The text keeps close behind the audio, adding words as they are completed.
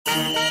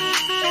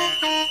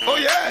Oh,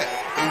 yeah.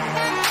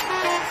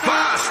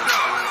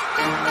 Five-star.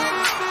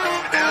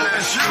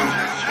 LSU.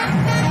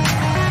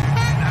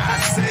 I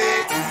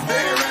said,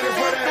 they ain't ready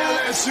for the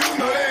LSU.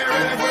 No, they ain't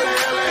ready for the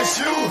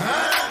LSU,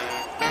 huh?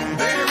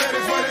 They ain't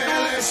ready for the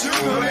LSU.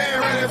 No, they ain't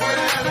ready for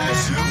the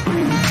LSU.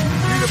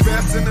 We the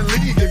best in the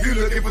league if you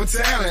looking for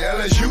talent.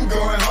 LSU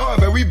going hard,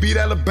 but we beat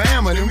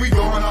Alabama, then we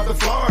going out to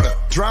Florida.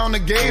 Drown the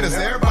Gators,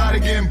 everybody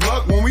getting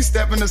bucked when we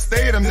step in the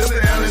stadium. This the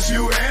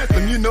LSU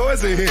anthem, you know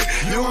it's a hit.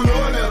 You don't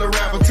know another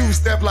rapper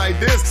two-step like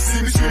this.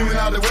 See me screaming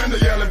out the window,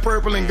 yelling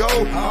purple and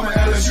gold. I'm an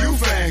LSU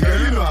fan, girl,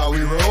 you know how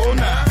we roll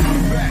now.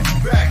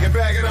 Back and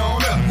back it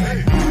on up,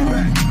 hey.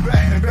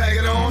 Back and back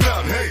it on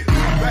up, hey.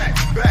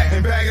 Back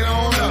and back it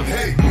on up,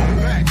 hey.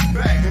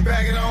 Back and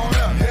back it on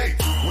up, hey.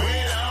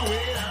 Way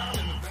down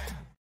in the back.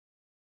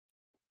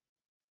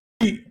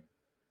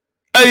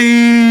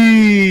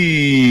 Hey,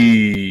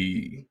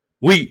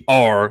 we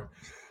are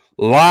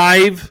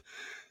live.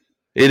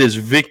 It is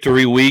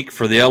victory week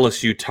for the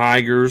LSU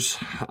Tigers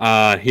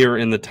here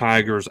in the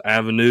Tigers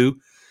Avenue.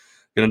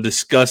 Going to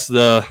discuss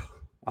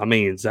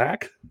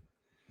Zach,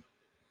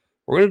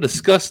 we're going to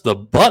discuss the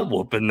butt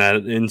whooping that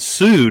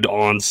ensued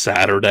on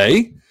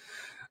Saturday.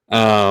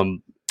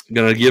 Going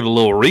to give a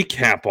little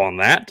recap on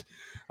that.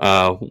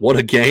 What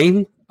a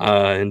game.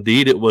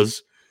 Indeed, it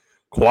was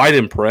quite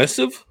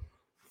impressive.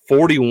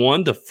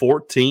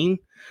 41-14.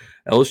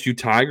 LSU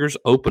Tigers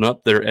open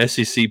up their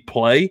SEC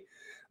play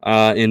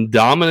in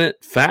dominant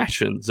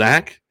fashion.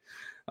 Zach,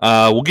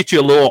 we'll get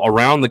you a little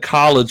around the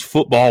college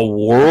football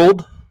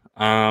world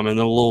and then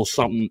a little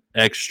something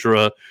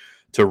extra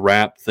to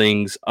wrap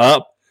things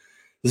up.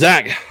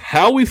 Zach,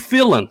 how we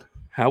feeling?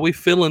 How we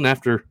feeling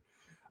after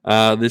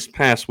this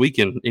past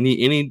weekend?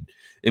 Any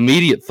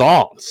immediate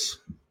thoughts?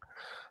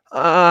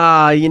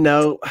 Man,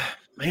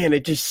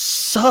 it just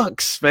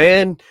sucks,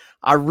 man.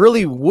 I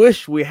really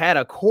wish we had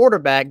a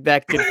quarterback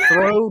that could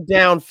throw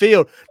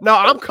downfield. No,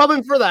 I'm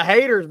coming for the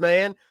haters,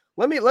 man.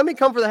 Let me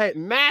come for the hate.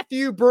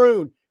 Matthew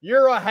Brune,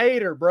 you're a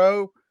hater,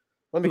 bro.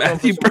 Let me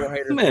Matthew come for some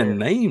haters. Man,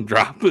 name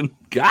dropping.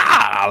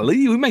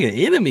 Golly, we making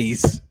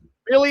enemies.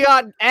 Billy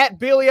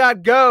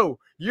Odd Go.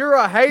 You're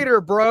a hater,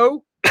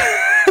 bro.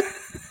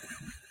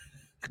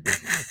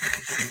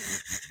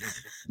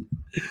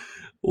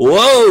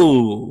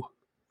 Whoa.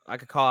 I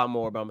could call out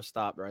more, but I'm gonna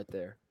stop right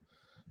there.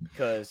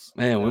 Because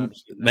man, we're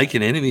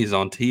making enemies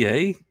on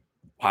TA.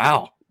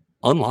 Wow,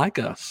 unlike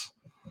us.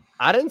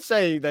 I didn't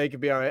say they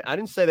could be I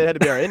didn't say they had to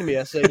be our enemy.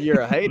 I said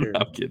you're a hater.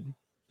 I'm kidding.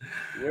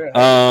 You're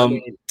a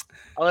hater.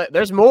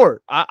 There's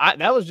more. I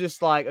that was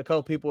just like a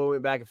couple people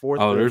went back and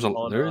forth. Oh, there's a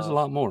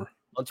lot more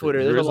on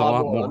Twitter. There's a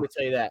lot more. Let me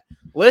tell you that.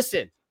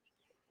 Listen,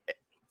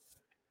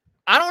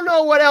 I don't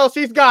know what else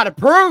he's got to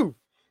prove.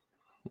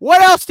 What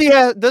else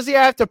does he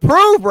have to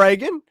prove,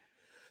 Reagan?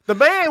 The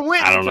man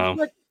went. I don't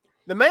know.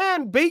 The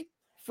man beat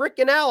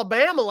freaking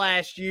Alabama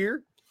last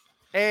year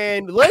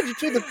and led you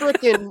to the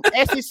freaking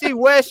SEC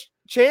West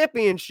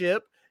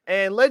championship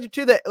and led you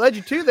to the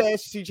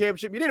SEC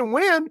championship. You didn't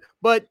win,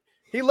 but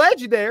he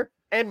led you there.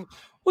 And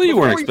well, you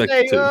weren't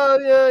expecting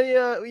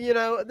to.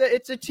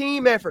 It's a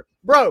team effort,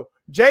 bro.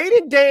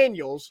 Jaden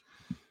Daniels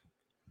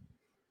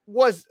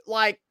was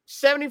like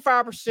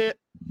 75%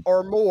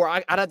 or more.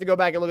 I'd have to go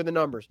back and look at the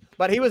numbers,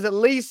 but he was at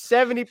least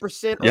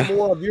 70% or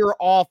more of your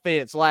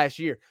offense last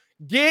year.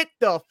 Get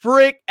the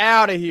frick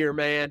out of here,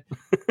 man.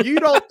 You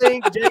don't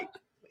think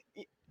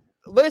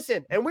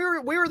listen, and we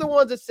were the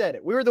ones that said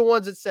it. We were the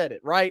ones that said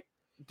it, right?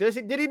 Did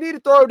he need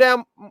to throw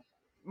down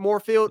more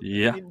field?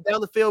 Yeah.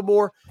 Down the field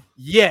more?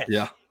 Yes.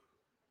 Yeah.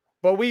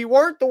 But we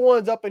weren't the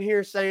ones up in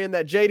here saying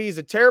that JD is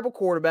a terrible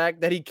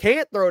quarterback, that he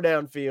can't throw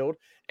downfield,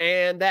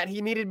 and that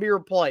he needed to be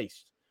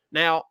replaced.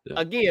 Now,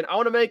 again, I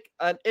want to make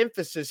an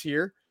emphasis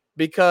here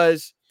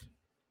because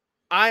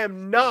I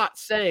am not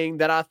saying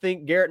that I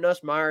think Garrett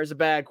Nussmeier is a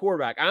bad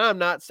quarterback. I'm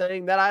not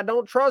saying that I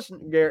don't trust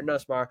Garrett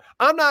Nussmeier.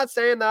 I'm not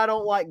saying that I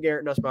don't like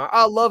Garrett Nussmeier.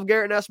 I love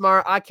Garrett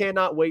Nussmeier. I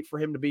cannot wait for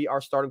him to be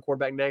our starting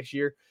quarterback next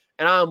year,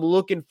 and I'm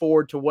looking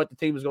forward to what the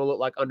team is going to look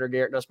like under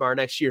Garrett Nussmeier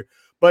next year.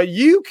 But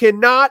you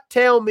cannot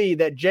tell me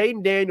that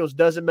Jaden Daniels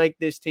doesn't make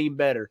this team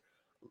better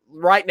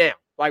right now.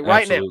 Like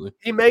right now,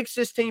 he makes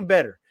this team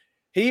better.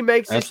 He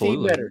makes this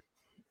team better.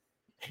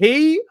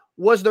 He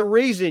was the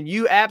reason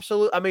you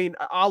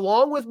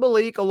along with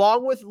Malik,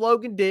 along with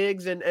Logan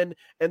Diggs and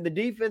the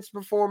defense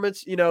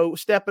performance,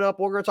 stepping up.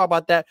 We're going to talk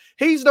about that.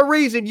 He's the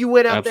reason you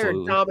went out there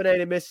and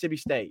dominated Mississippi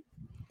State.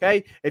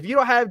 Okay. If you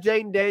don't have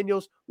Jaden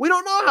Daniels, we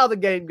don't know how the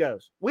game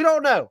goes. We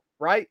don't know,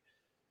 right?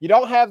 You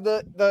don't have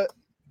the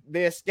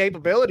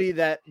escapability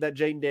that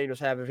Jaden Daniels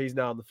have if he's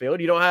not on the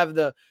field. You don't have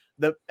the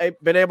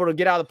been able to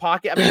get out of the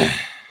pocket. I mean,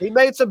 he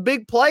made some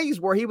big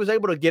plays where he was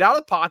able to get out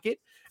of the pocket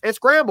and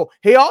scramble.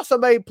 He also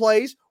made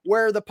plays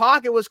where the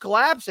pocket was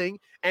collapsing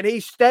and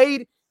he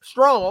stayed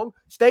strong,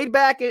 stayed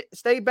back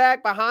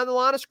behind the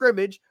line of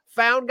scrimmage,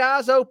 found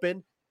guys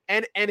open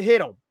and hit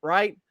them,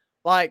 right?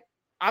 Like,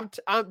 I'm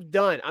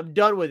done. I'm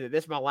done with it.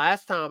 This is my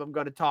last time I'm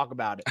going to talk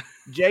about it.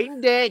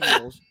 Jaden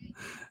Daniels.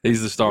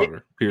 He's the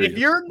starter, period. If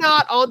you're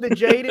not on the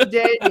Jaden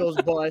Daniels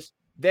bus,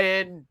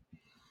 then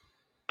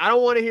I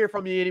don't want to hear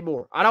from you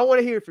anymore. I don't want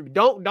to hear from you.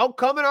 Don't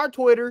come in our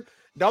Twitter.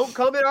 Don't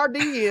come in our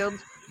DMs.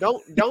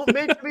 Don't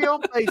mention me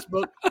on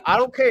Facebook. I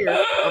don't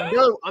care.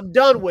 I'm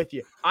done with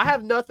you. I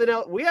have nothing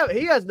else.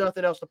 He has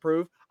nothing else to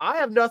prove. I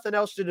have nothing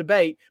else to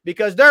debate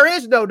because there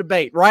is no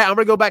debate, right? I'm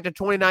gonna go back to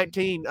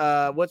 2019.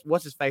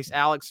 What's his face?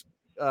 Alex.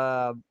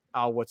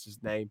 What's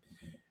his name?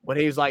 When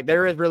he was like,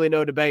 there is really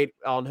no debate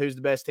on who's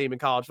the best team in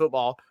college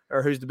football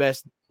or who's the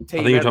best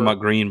team. I think you're talking about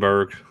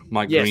Greenberg,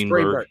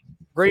 Greenberg.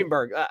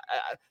 Greenberg.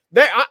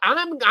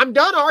 I'm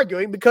done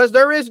arguing because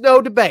there is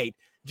no debate.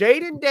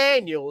 Jaden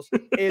Daniels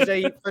is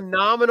a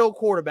phenomenal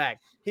quarterback.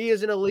 He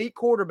is an elite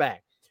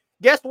quarterback.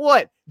 Guess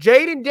what?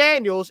 Jaden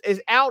Daniels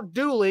is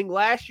out-dueling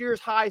last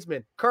year's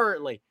Heisman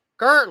currently.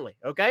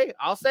 Okay?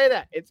 I'll say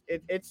that.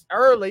 It's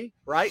early,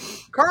 right?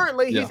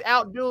 Currently, he's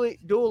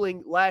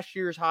out-dueling last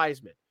year's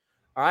Heisman.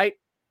 All right?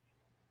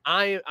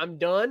 I'm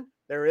done.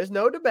 There is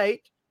no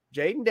debate.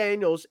 Jaden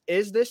Daniels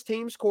is this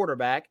team's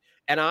quarterback,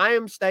 and I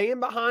am staying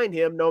behind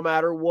him no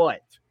matter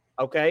what,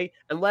 okay?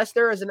 Unless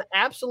there is an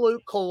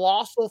absolute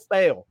colossal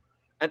fail,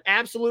 and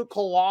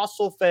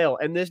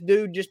this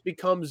dude just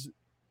becomes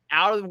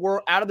out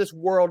of this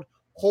world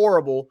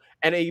horrible,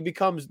 and he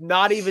becomes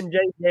not even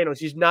Jaden Daniels.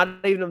 He's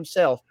not even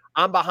himself.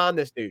 I'm behind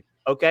this dude,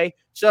 okay?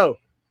 So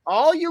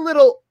all you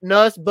little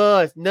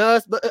hashtag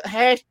nuts,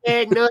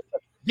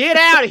 get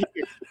out of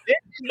here.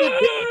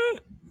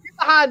 Get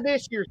behind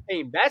this year's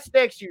team. That's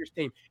next year's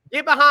team.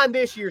 Get behind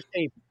this year's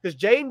team because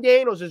Jaden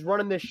Daniels is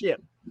running this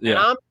ship. Yeah. And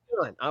I'm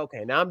done.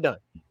 Okay, now I'm done.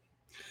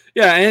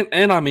 Yeah,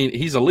 and I mean,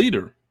 he's a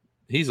leader.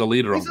 He's a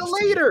leader. He's a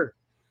leader.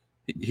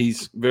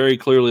 He's very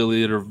clearly a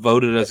leader,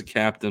 voted as a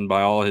captain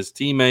by all his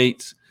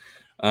teammates.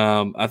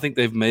 I think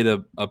they've made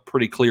a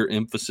pretty clear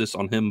emphasis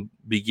on him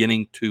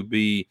beginning to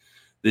be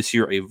this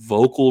year a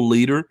vocal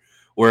leader,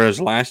 whereas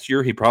last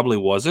year he probably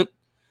wasn't.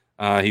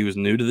 He was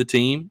new to the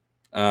team.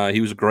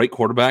 He was a great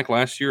quarterback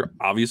last year,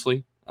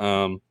 obviously.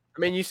 I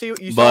mean, you saw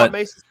what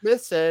Mason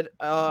Smith said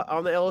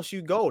on the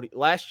LSU Gold.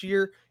 Last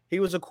year,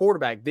 he was a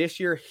quarterback. This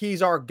year,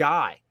 he's our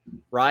guy,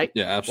 right?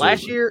 Yeah, absolutely.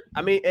 Last year,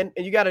 I mean, and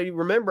you got to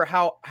remember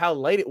how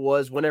late it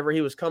was whenever he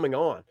was coming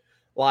on.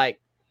 Like,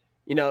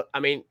 I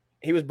mean,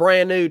 he was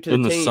brand new to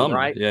the team, summer.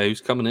 Right? Yeah, he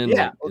was coming in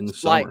in the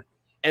summer.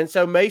 And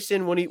so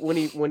Mason, when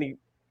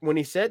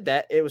he said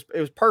that, it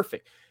was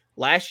perfect.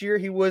 Last year,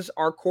 he was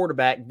our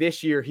quarterback.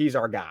 This year, he's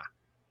our guy.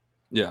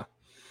 Yeah.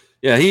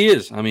 Yeah, he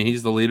is. I mean,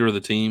 he's the leader of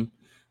the team.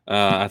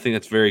 I think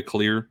that's very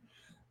clear.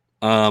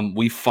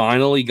 We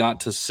finally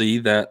got to see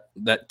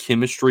that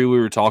chemistry we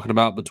were talking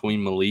about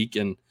between Malik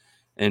and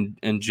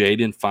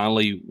Jaden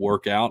finally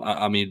work out.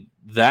 I mean,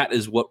 that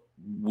is what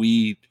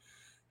we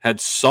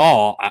had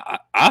saw.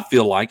 I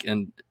feel like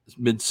and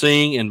been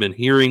seeing and been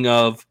hearing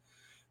of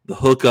the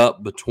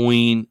hookup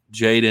between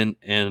Jaden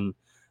and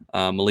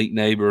Malik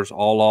Neighbors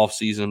all off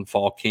season,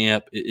 fall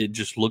camp. It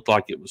just looked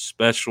like it was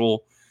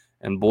special.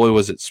 And boy,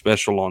 was it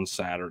special on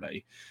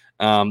Saturday.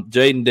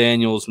 Jaden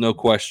Daniels, no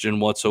question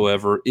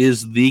whatsoever,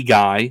 is the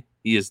guy.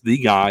 He is the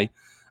guy.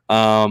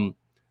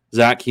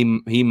 Zach,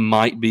 he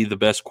might be the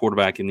best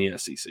quarterback in the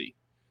SEC.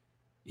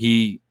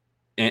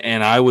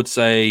 And I would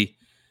say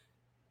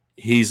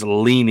he's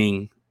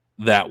leaning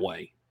that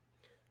way.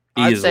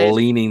 He is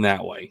leaning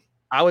that way.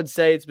 I would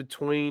say it's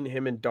between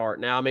him and Dart.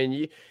 Now, I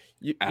mean,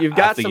 you've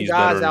got some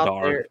guys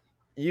out there.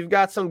 You've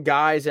got some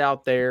guys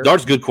out there.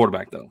 Dart's a good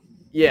quarterback, though.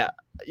 Yeah.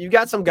 You've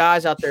got some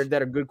guys out there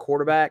that are good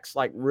quarterbacks,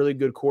 like really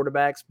good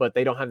quarterbacks, but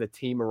they don't have the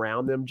team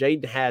around them.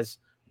 Jaden has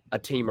a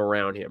team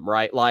around him,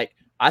 right? Like,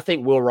 I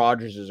think Will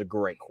Rogers is a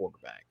great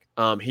quarterback.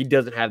 He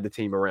doesn't have the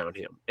team around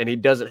him, and he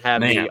doesn't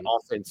have the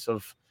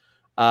offensive,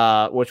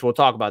 which we'll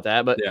talk about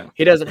that, but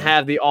he doesn't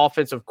have the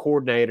offensive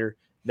coordinator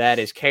that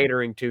is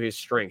catering to his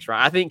strengths,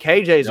 right? I think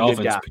KJ is a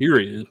good guy.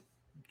 Period.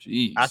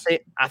 Jeez.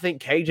 I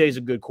think KJ is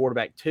a good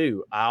quarterback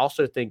too. I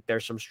also think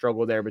there's some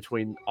struggle there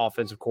between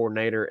offensive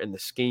coordinator and the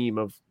scheme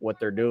of what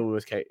they're doing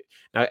with KJ.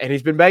 Now, and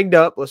he's been banged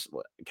up.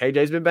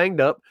 KJ's been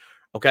banged up.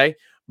 Okay.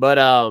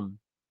 But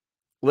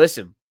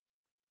listen.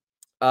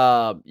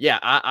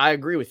 I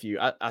agree with you.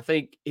 I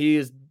think he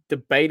is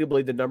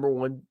debatably the number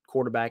one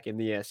quarterback in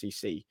the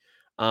SEC.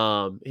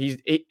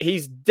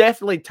 He's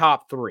definitely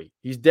top three.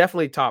 He's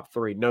definitely top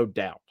three, no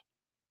doubt.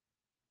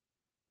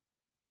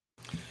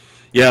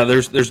 Yeah,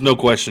 there's no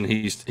question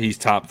he's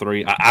top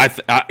three.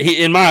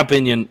 He, in my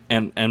opinion,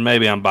 and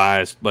maybe I'm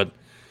biased, but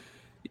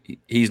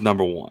he's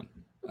number one.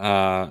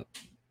 I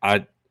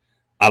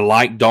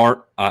like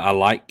Dart. I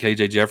like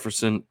KJ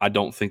Jefferson. I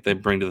don't think they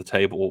bring to the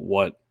table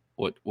what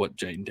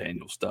Jaden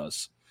Daniels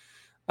does.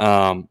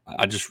 I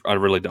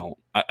really don't.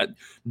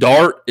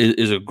 Dart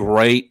is a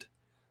great.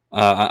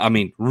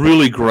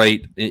 Really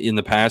great in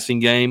the passing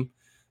game.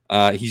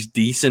 He's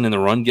decent in the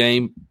run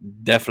game.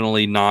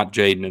 Definitely not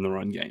Jaden in the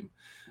run game.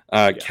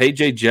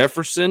 KJ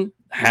Jefferson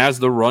has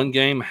the run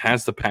game,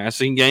 has the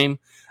passing game.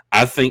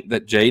 I think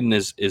that Jaden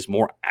is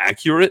more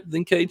accurate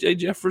than KJ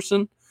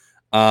Jefferson,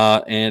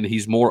 and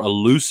he's more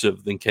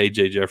elusive than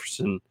KJ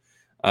Jefferson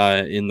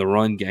in the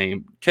run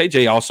game.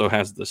 KJ also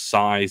has the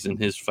size in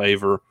his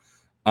favor,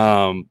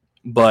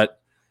 but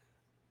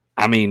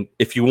I mean,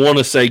 if you want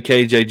to say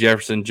KJ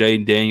Jefferson,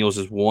 Jaden Daniels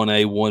is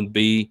 1A,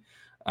 1B,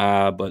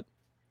 but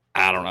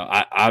I don't know.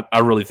 I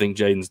really think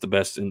Jaden's the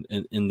best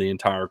in the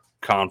entire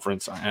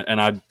conference, and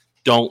I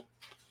don't.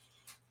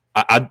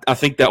 I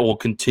think that will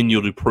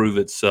continue to prove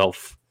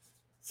itself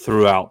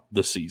throughout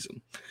the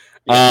season.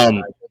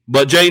 Yeah,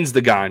 but Jaden's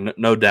the guy,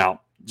 no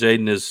doubt.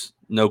 Jaden is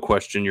no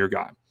question your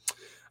guy.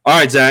 All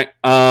right, Zach.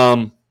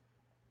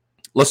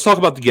 Let's talk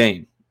about the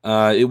game.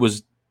 It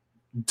was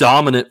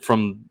dominant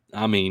from.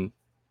 I mean,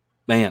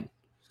 man,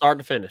 start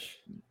to finish.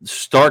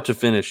 Start to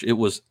finish, it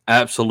was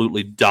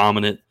absolutely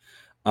dominant.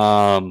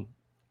 I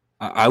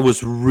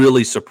was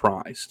really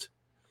surprised.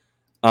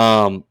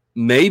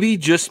 Maybe,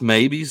 just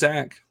maybe,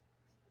 Zach.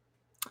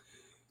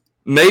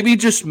 Maybe,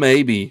 just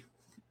maybe,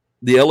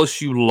 the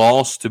LSU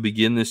loss to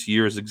begin this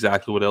year is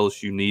exactly what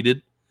LSU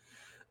needed.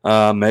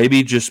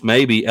 Maybe, just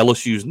maybe,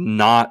 LSU's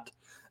not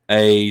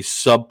a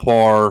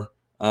subpar,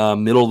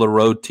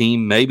 middle-of-the-road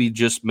team. Maybe,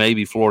 just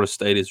maybe, Florida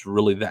State is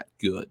really that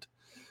good.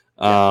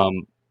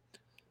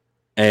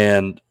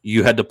 And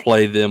you had to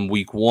play them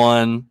week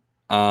one.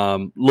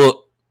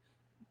 Look,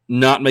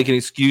 not making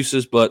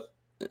excuses, but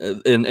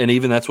and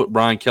even that's what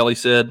Brian Kelly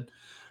said.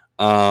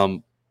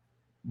 But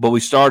we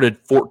started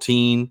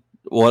 14.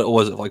 What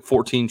was it, like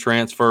 14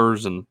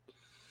 transfers and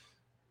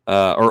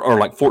or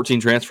like 14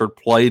 transferred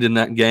played in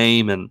that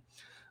game, and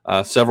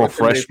several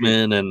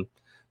freshmen, and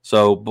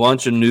so a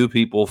bunch of new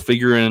people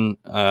figuring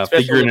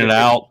it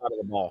out.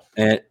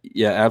 And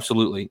yeah,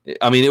 absolutely.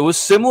 I mean, it was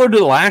similar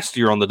to last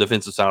year on the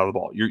defensive side of the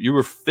ball. You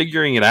were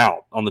figuring it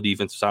out on the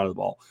defensive side of the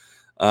ball.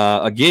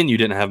 Again, you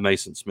didn't have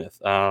Mason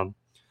Smith.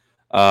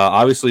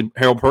 Obviously,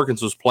 Harold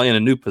Perkins was playing a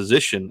new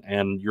position,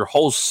 and your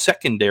whole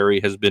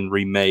secondary has been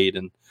remade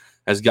and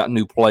has got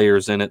new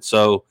players in it.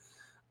 So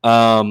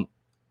I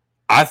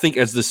think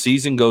as the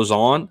season goes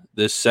on,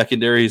 this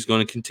secondary is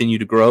going to continue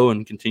to grow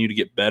and continue to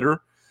get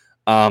better.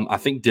 I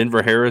think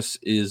Denver Harris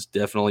is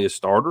definitely a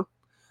starter.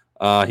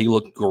 He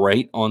looked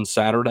great on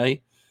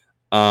Saturday.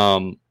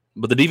 But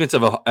the defense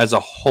as a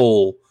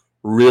whole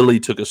really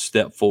took a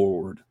step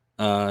forward,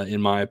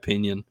 in my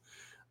opinion.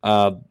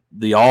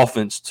 The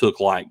offense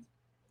took like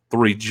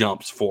 3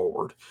 jumps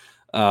forward.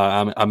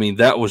 I mean,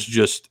 that was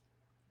just –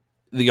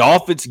 the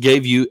offense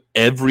gave you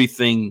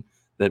everything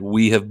that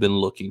we have been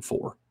looking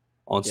for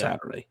on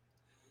Saturday.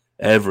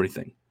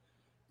 Everything.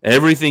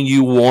 Everything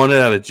you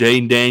wanted out of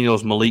Jaden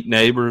Daniels, Malik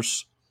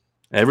Neighbors,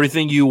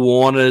 everything you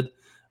wanted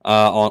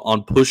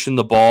on pushing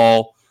the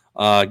ball,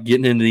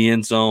 getting into the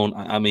end zone.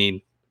 I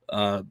mean,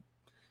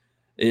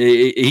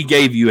 he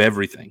gave you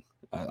everything.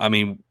 I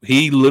mean,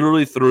 he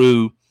literally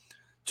threw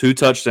 2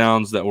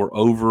 touchdowns that were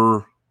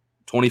over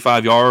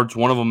 25 yards.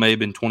 One of them may have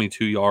been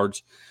 22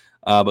 yards,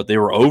 but they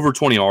were over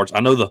 20 yards.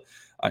 I know the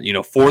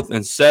 4th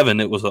and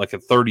 7, it was like a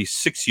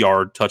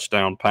 36-yard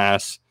touchdown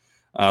pass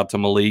to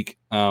Malik.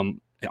 I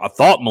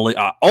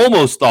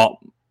almost thought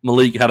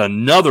Malik had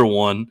another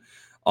one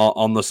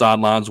on the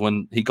sidelines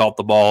when he caught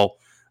the ball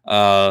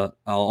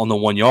on the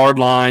 1-yard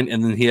line,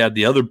 and then he had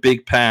the other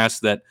big pass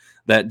that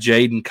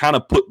Jaden kind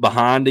of put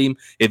behind him.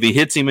 If he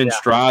hits him in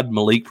stride,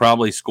 Malik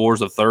probably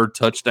scores a 3rd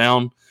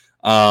touchdown.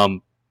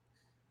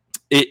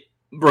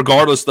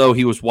 Regardless, though,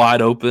 he was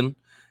wide open,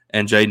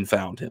 and Jaden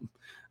found him,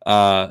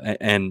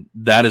 and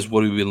that is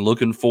what we've been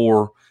looking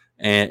for.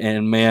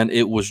 And man,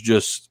 it was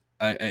just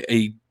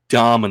a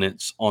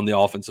dominance on the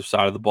offensive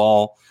side of the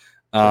ball.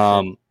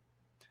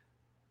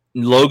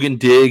 Logan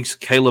Diggs,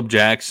 Caleb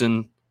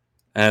Jackson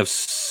have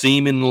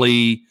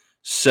seemingly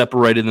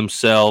separated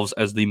themselves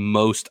as the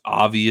most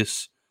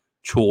obvious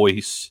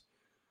choice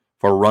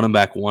for running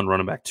back 1,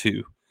 running back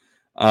 2.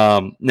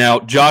 Now,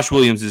 Josh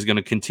Williams is going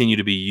to continue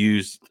to be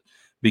used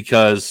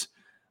because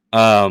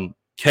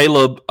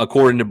Caleb,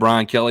 according to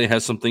Brian Kelly,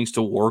 has some things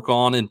to work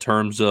on in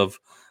terms of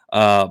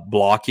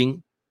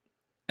blocking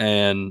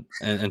and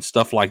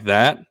stuff like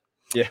that.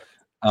 Yeah.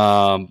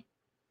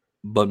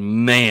 But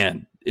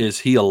man, is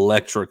he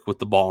electric with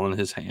the ball in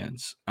his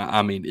hands.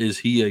 I mean, is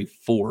he a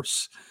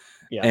force?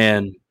 Yeah.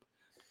 And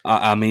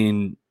I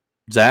mean,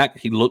 Zach,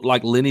 he looked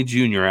like Lenny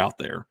Jr. out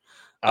there.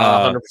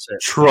 100%.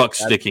 Truck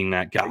sticking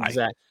that guy.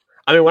 Exactly.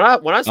 I mean, when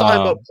I saw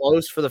him up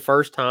close for the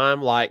first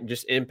time, like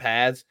just in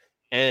pads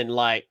and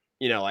like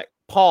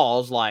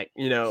pause, like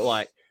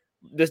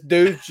this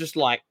dude's just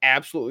like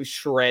absolutely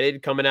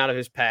shredded coming out of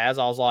his pads.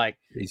 I was like,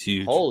 he's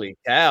huge. Holy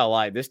cow.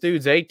 Like this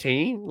dude's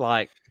 18.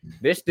 Like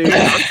this dude,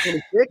 I'm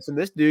 26 and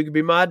this dude could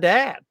be my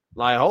dad.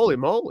 Like, holy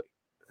moly.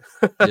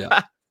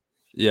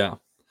 Yeah.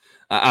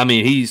 I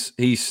mean,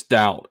 he's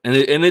stout, and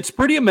it's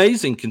pretty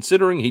amazing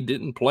considering he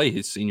didn't play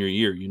his senior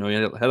year. He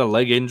had a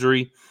leg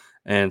injury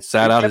and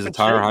sat out his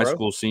entire high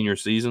school senior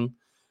season.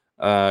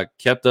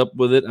 Kept up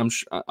with it.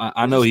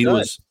 I know he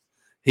was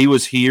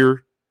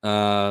here,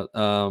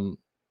 during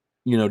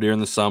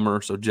the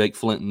summer. So Jake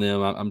Flint and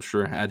them, I'm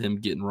sure, had him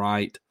getting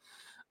right.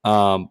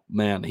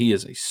 Man, he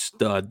is a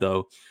stud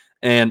though,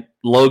 and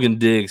Logan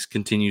Diggs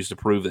continues to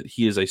prove that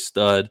he is a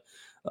stud.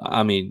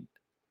 I mean,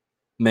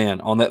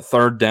 man, on that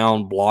 3rd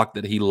down block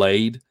that he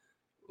laid,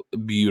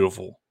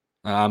 beautiful.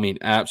 I mean,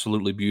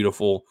 absolutely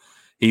beautiful.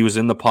 He was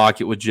in the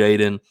pocket with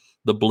Jaden.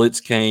 The blitz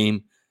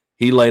came.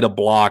 He laid a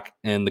block,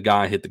 and the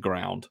guy hit the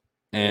ground,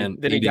 and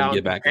then he didn't got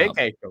get back up.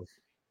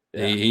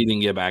 Yeah. He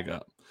didn't get back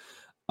up.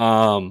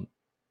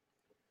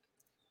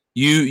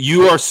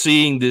 You are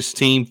seeing this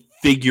team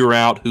figure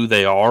out who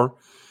they are.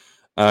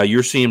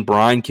 You're seeing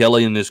Brian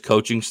Kelly and his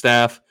coaching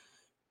staff,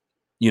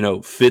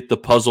 fit the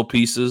puzzle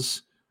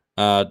pieces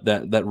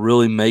that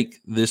really make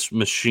this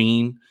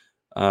machine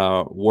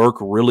work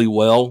really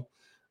well.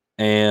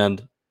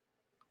 And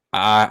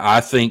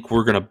I think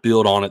we're going to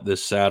build on it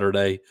this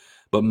Saturday.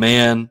 But,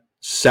 man,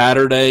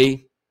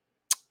 Saturday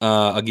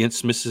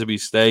against Mississippi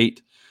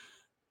State,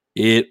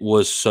 it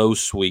was so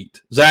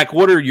sweet. Zach,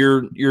 what are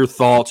your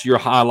thoughts, your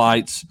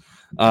highlights?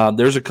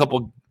 There's a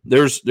couple.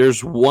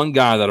 There's one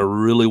guy that I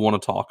really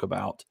want to talk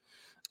about.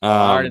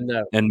 I already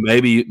know. And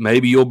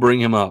maybe you'll bring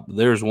him up.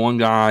 There's one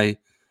guy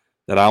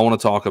that I want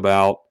to talk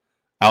about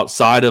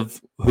outside of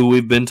who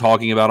we've been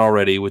talking about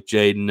already with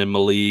Jaden and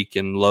Malik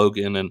and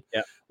Logan. And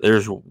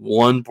there's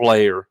one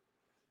player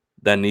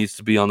that needs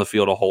to be on the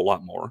field a whole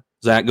lot more.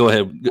 Zach, go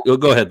ahead.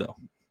 Go ahead, though.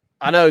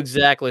 I know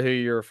exactly who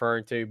you're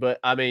referring to, but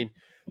I mean,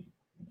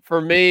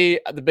 for me,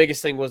 the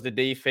biggest thing was the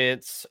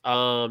defense.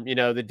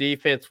 The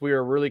defense, we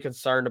were really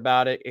concerned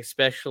about it,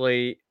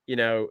 especially,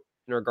 in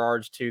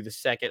regards to the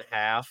second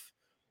half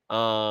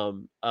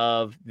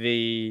of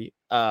the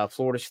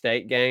Florida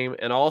State game.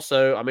 And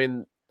also, I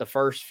mean, the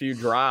first few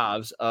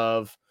drives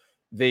of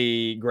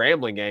the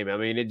Grambling game. I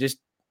mean, it just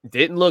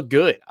didn't look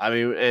good. I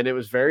mean, and it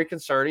was very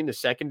concerning. The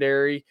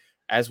secondary,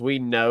 as we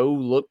know,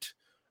 looked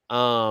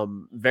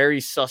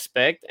very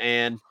suspect.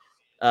 And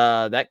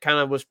that kind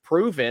of was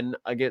proven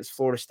against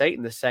Florida State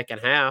in the second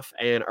half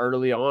and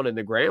early on in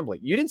the Grambling.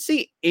 You didn't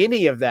see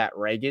any of that,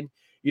 Reagan.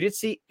 You didn't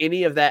see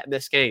any of that in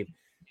this game.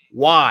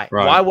 Why?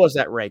 Right. Why was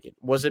that, Reagan?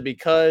 Was it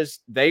because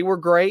they were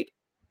great?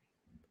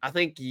 I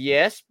think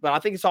yes, but I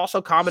think it's also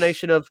a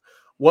combination of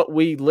what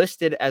we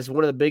listed as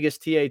one of the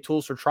biggest TA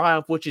tools for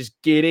Triumph, which is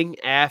getting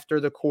after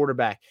the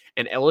quarterback.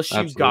 And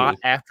LSU got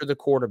after the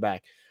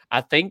quarterback.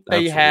 I think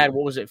they had,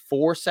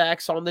 4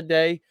 sacks on the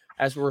day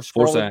as we're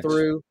scrolling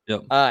through.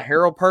 Yep.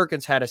 Harold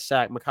Perkins had a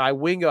sack. Mekhi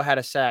Wingo had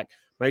a sack.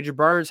 Major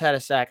Burns had a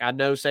sack. I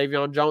know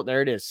Savion Jones.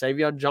 There it is.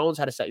 Savion Jones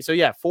had a sack.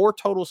 So, 4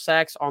 total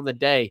sacks on the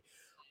day.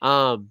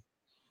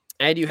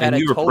 And you had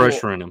were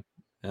pressuring him.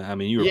 I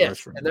mean, you were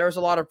pressuring him. And there was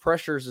a lot of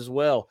pressures as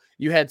well.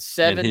 You had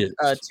 7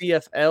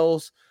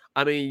 TFLs.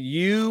 I mean,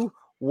 you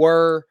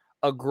were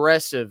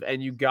aggressive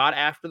and you got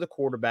after the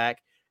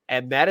quarterback,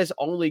 and that is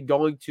only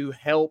going to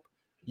help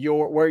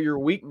where your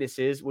weakness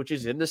is, which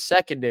is in the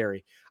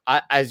secondary.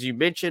 As you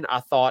mentioned, I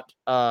thought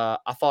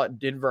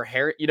Denver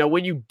Harris.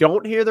 When you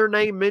don't hear their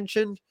name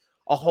mentioned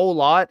a whole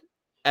lot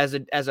as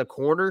a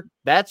corner,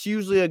 that's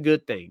usually a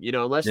good thing.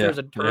 Unless there's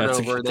a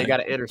turnover and they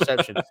got an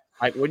interception.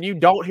 Like when you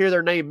don't hear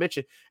their name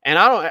mentioned, and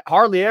I don't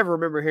hardly ever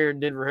remember hearing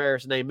Denver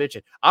Harris' name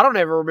mentioned. I don't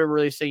ever remember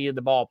really seeing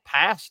the ball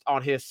passed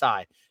on his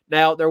side.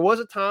 Now there was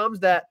a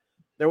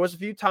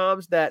few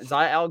times that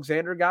Zai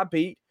Alexander got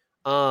beat.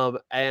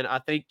 And I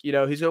think, he's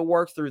going to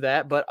work through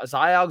that, but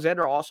Zai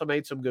Alexander also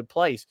made some good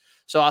plays.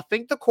 So I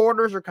think the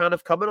corners are kind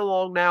of coming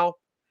along now.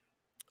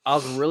 I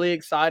was really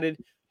excited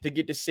to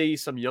get to see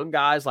some young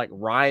guys like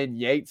Ryan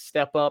Yates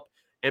step up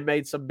and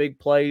made some big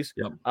plays.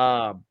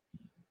 Yep.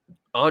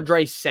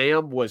 Andre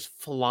Sam was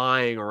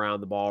flying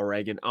around the ball,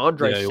 Reagan.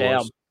 Andre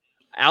Sam,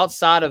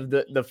 outside of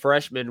the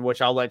freshman,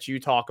 which I'll let you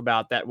talk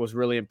about, that was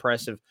really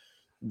impressive.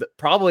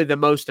 Probably the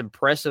most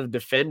impressive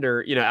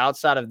defender,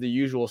 outside of the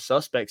usual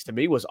suspects to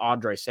me was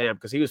Andre Sam,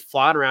 because he was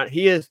flying around.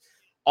 He is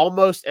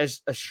almost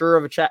as sure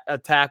of a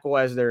tackle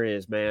as there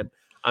is, man.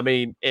 I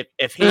mean,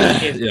 if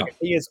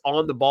he is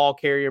on the ball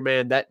carrier,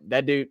 man,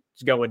 that dude's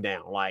going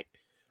down. Like,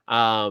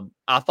 I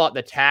thought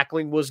the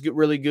tackling was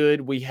really good.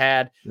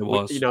 There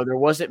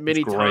wasn't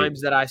many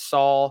times that I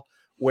saw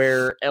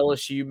where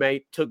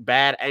LSU took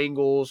bad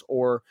angles,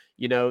 or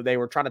they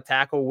were trying to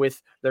tackle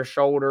with their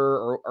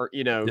shoulder, or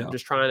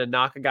just trying to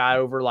knock a guy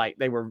over. Like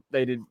they were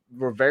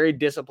very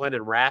disciplined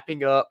in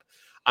wrapping up.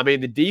 I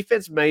mean, the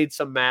defense made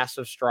some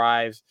massive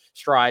strides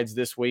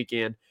this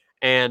weekend,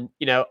 and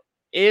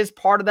is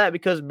part of that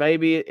because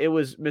maybe it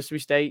was Mississippi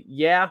State?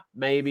 Yeah,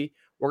 maybe.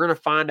 We're going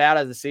to find out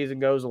as the season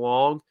goes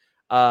along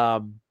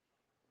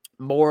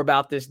more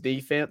about this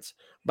defense.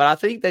 But I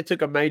think they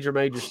took a major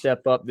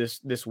step up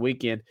this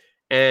weekend.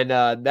 And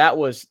that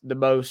was the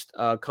most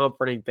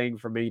comforting thing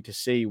for me to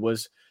see,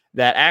 was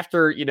that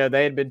after,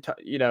 they had been,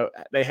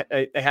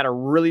 they had a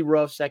really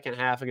rough second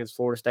half against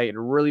Florida State and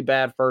a really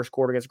bad first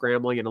quarter against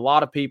Grambling. And a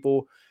lot of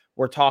people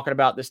were talking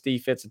about this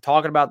defense and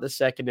talking about the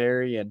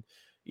secondary and,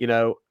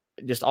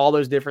 just all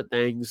those different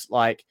things.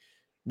 Like,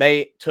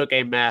 they took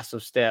a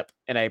massive step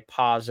in a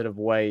positive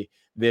way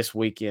this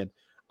weekend.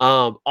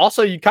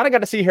 Also, you kind of got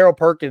to see Harold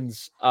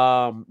Perkins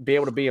be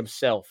able to be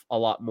himself a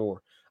lot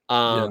more.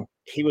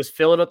 He was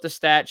filling up the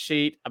stat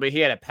sheet. I mean, he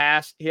had a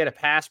pass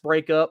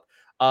breakup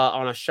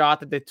on a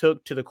shot that they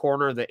took to the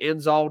corner of the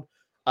end zone.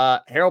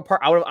 Harold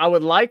Perkins, I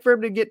would like for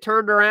him to get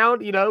turned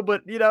around,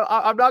 but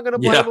I'm not going to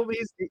blame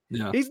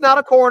him. He's not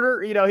a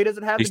corner. He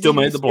doesn't have. He still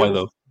made the play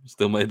though.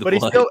 Still made the But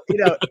play. he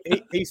still,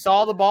 he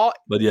saw the ball.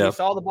 But yeah, he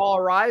saw the ball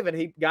arrive, and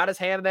he got his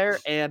hand there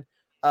and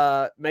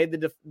made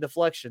the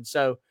deflection.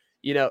 So,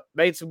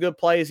 made some good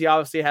plays. He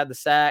obviously had the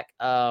sack.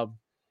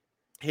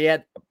 He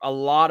had a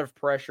lot of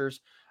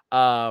pressures.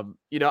 I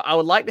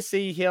would like to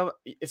see him.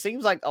 It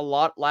seems like a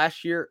lot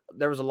last year.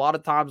 There was a lot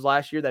of times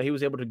last year that he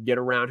was able to get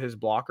around his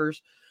blockers.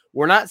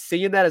 We're not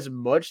seeing that as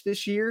much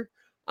this year.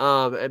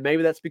 And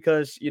maybe that's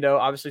because,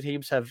 obviously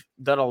teams have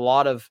done a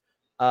lot of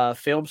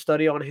film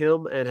study on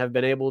him and have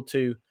been able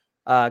to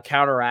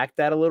counteract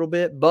that a little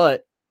bit.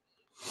 But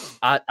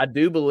I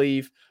do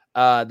believe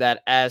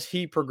that as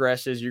he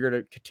progresses, you're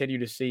going to continue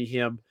to see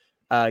him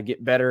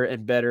get better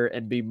and better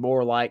and be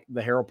more like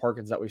the Harold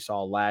Perkins that we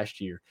saw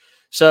last year.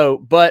 So,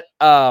 but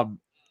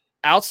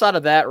outside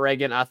of that,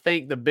 Reagan, I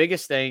think the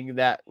biggest thing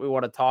that we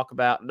want to talk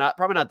about,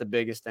 probably not the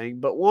biggest thing,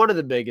 but one of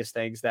the biggest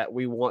things that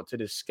we want to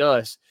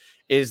discuss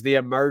is the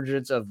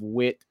emergence of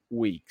Whit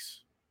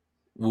Weeks.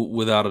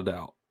 Without a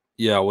doubt.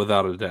 Yeah,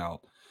 without a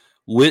doubt.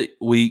 Whit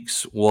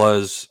Weeks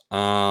was,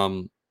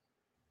 man,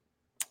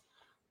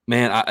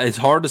 it's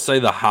hard to say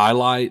the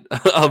highlight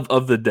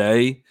of the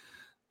day.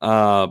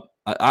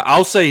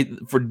 I'll say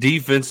for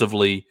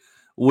defensively,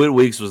 Whit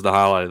Weeks was the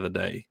highlight of the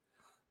day.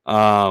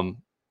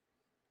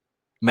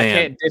 Man,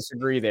 I can't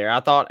disagree there. I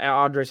thought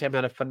Andre Sam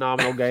had a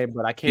phenomenal game,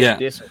 but I can't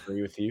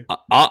disagree with you.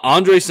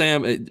 Andre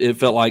Sam, it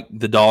felt like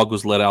the dog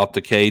was let out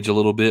the cage a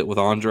little bit with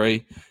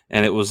Andre,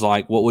 and it was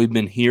like what we've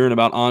been hearing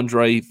about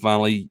Andre.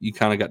 Finally, you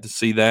kind of got to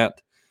see that.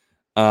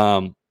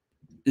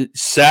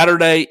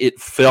 Saturday,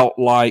 it felt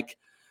like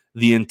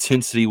the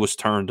intensity was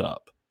turned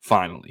up.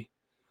 Finally,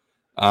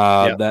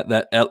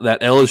 that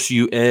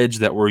LSU edge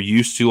that we're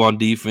used to on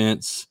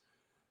defense,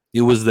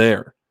 it was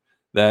there.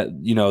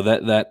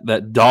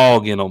 That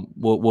dog in him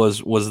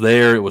was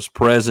there. It was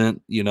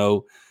present.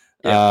 Between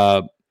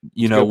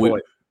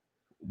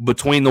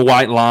the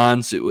white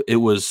lines, it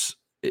was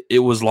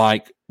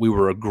like we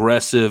were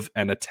aggressive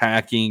and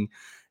attacking,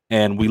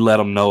 and we let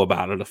them know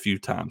about it a few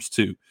times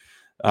too.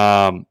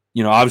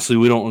 Obviously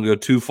we don't want to go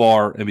too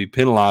far and be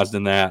penalized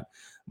in that,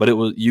 but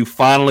you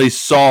finally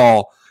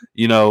saw,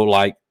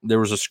 like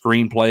there was a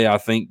screenplay I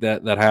think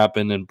that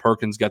happened, and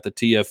Perkins got the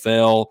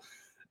TFL,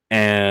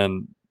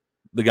 and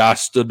the guy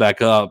stood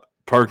back up.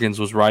 Perkins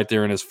was right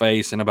there in his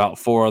face, and about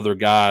four other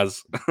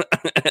guys,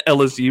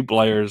 LSU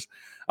players.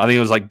 I think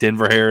it was like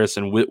Denver Harris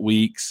and Whit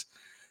Weeks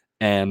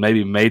and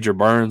maybe Major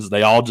Burns.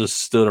 They all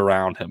just stood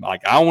around him.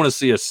 Like, I want to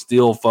see a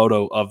still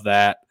photo of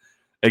that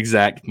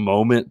exact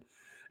moment.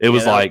 It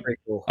was like,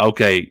 cool.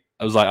 Okay.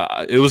 I was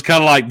like, it was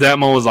kind of like that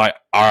moment was like,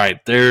 all right,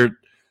 they're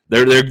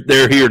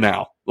here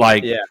now.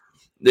 Like,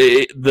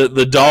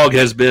 the dog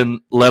has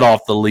been let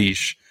off the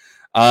leash.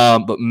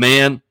 But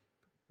man,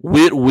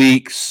 Whit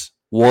Weeks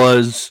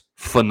was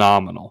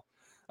phenomenal.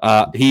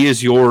 He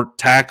is your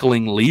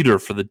tackling leader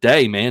for the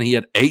day, man. He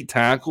had 8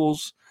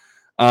 tackles.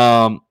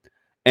 And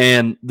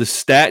the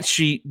stat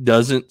sheet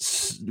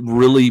doesn't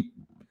really,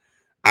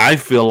 I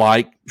feel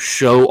like,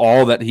 show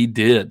all that he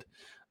did.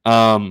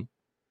 He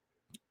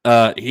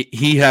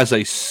has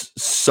a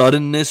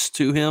suddenness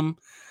to him,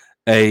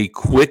 a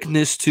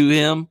quickness to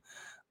him.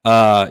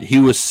 He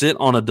was sent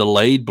on a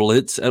delayed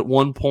blitz at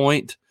one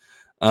point.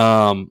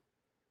 He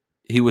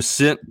was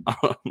sent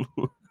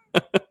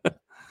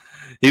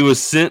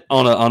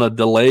on a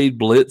delayed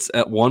blitz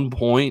at one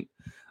point.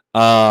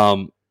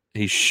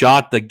 He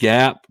shot the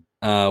gap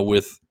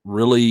with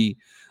really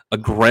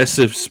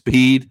aggressive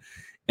speed,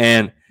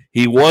 and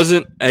he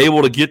wasn't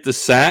able to get the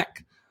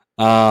sack.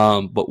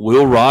 But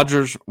Will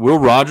Rogers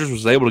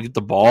was able to get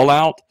the ball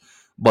out,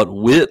 but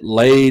Whit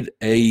laid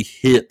a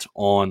hit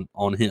on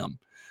him.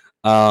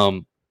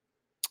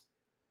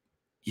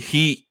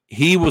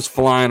 He was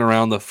flying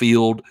around the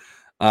field.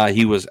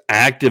 He was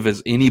active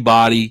as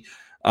anybody.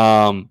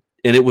 And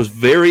it was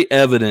very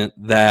evident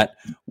that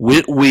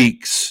Whit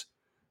Weeks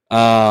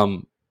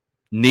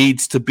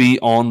needs to be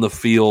on the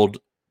field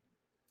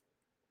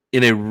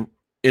in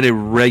a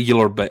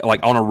regular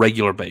on a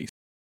regular basis.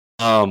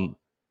 I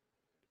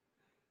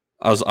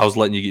was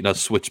letting you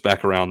switch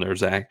back around there,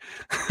 Zach.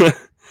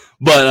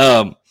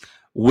 But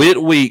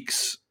Whit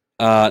Weeks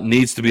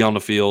needs to be on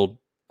the field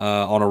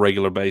on a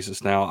regular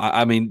basis now.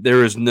 I mean,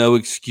 there is no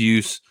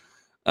excuse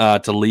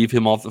to leave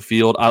him off the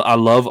field. I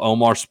love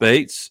Omar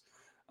Spates.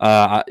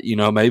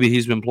 Maybe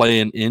he's been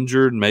playing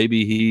injured.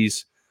 Maybe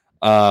he's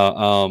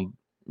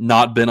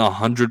not been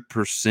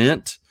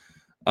 100%.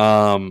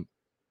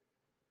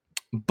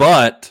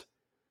 But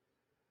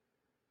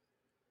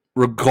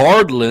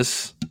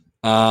regardless,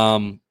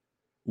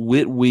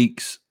 Whit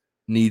Weeks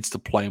needs to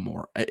play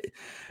more.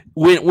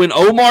 When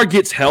Omar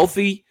gets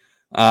healthy,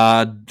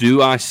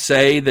 do I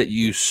say that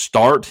you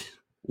start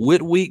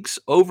Whit Weeks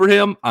over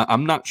him?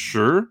 I'm not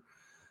sure.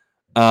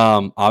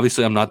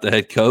 Obviously, I'm not the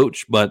head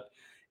coach, but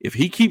if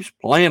he keeps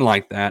playing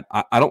like that,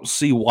 I don't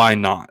see why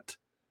not.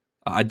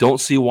 I don't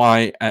see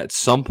why at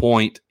some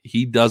point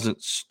he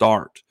doesn't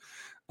start.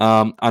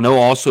 I know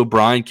also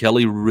Brian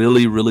Kelly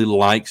really, really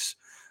likes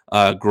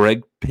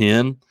Greg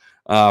Penn.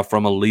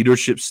 from a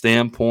leadership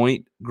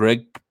standpoint.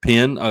 Greg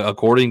Penn,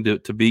 according to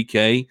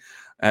BK,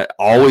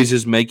 always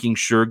is making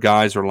sure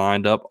guys are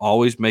lined up,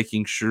 always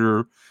making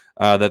sure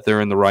that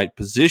they're in the right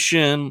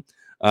position,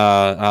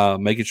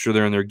 making sure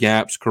they're in their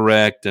gaps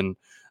correct, and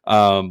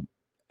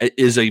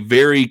is a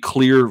very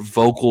clear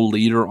vocal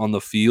leader on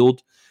the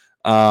field.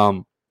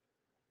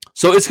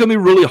 So it's going to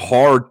be really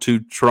hard to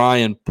try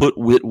and put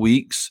Whit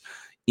Weeks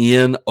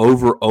in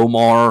over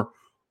Omar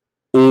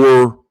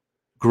or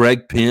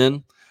Greg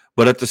Penn.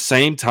 But at the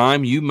same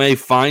time, you may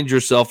find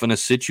yourself in a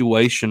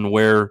situation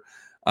where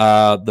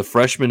the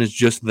freshman is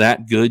just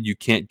that good, you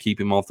can't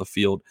keep him off the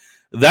field.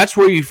 That's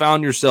where you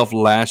found yourself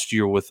last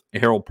year with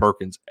Harold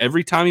Perkins.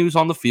 Every time he was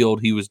on the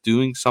field, he was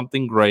doing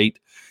something great.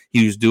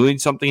 He was doing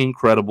something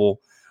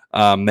incredible,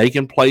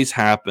 making plays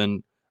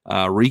happen,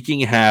 wreaking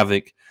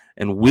havoc.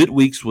 And Whit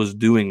Weeks was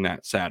doing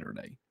that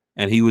Saturday.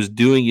 And he was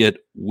doing it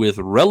with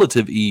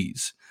relative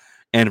ease.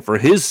 And for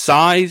his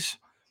size,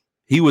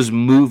 he was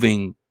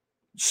moving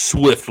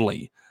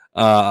swiftly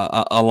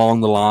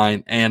along the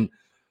line. And,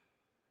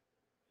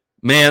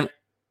 man,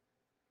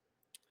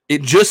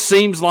 it just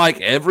seems like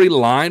every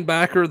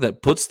linebacker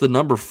that puts the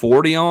number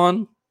 40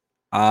 on,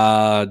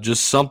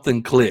 just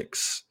something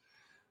clicks.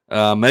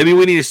 Maybe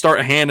we need to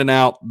start handing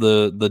out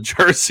the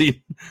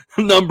jersey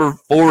number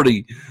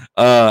 40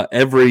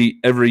 every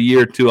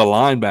year to a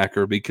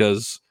linebacker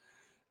because,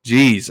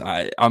 geez,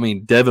 I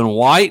mean, Devin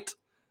White,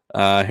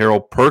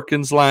 Harold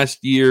Perkins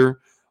last year,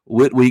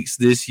 Whit Weeks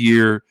this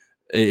year,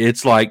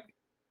 it's like,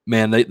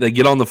 man, they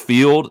get on the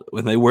field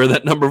when they wear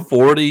that number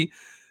 40,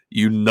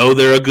 you know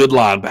they're a good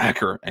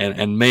linebacker.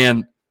 And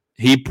man,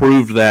 he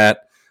proved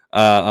that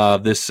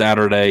this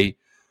Saturday.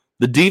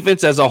 The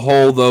defense as a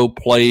whole, though,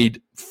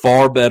 played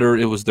far better.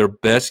 It was their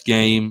best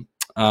game.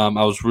 I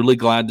was really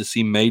glad to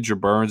see Major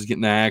Burns get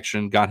in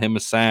action, got him a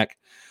sack.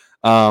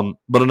 But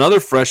another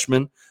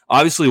freshman,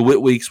 obviously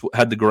Whit Weeks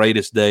had the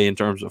greatest day in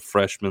terms of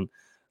freshmen.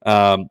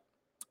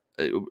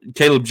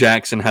 Caleb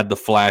Jackson had the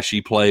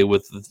flashy play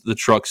with the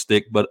truck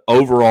stick, but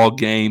overall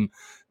game,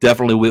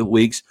 definitely Whit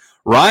Weeks.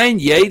 Ryan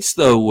Yates,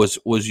 though,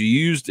 was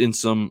used in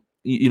some,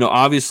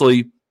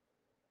 obviously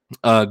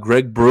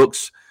Greg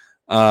Brooks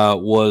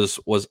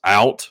was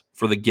out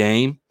for the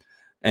game,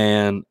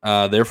 and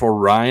therefore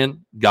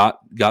Ryan got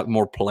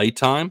more play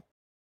time.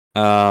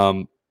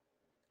 And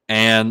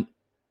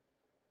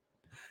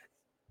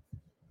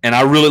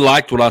I really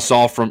liked what I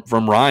saw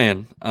from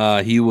Ryan.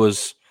 He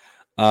was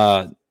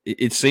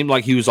it seemed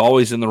like he was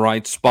always in the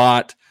right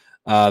spot.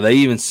 They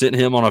even sent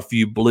him on a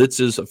few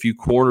blitzes, a few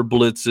corner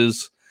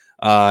blitzes,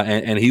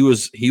 and he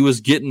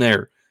was getting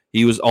there.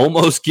 He was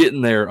almost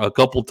getting there a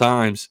couple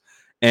times.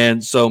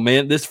 And so,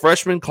 man, this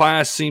freshman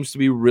class seems to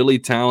be really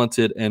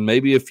talented, and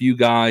maybe a few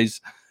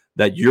guys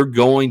that you're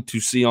going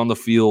to see on the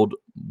field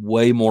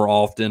way more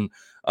often.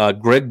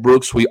 Greg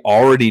Brooks, we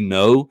already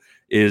know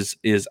is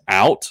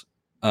out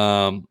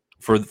for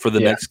the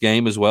next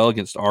game as well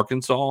against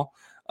Arkansas.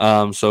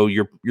 So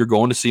you're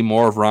going to see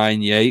more of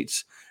Ryan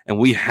Yates, and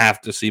we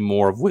have to see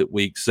more of Whit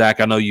Weeks. Zach,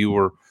 I know you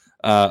were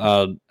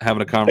having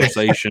a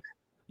conversation.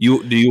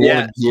 Do you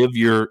want to give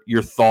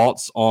your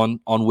thoughts on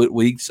Whit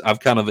Weeks? I've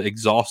kind of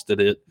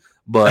exhausted it,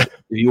 but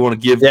if you want to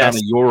give kind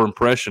of your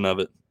impression of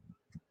it.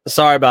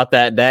 Sorry about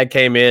that. Dad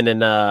came in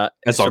and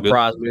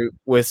surprised me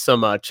with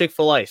some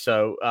Chick-fil-A,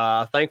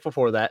 so thankful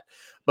for that.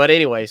 But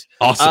anyways,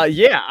 awesome.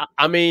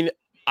 I mean,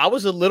 I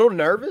was a little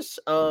nervous,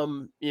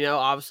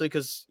 obviously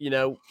because,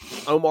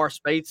 Omar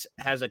Spates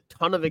has a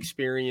ton of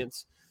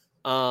experience.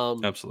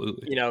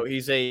 Absolutely.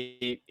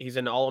 He's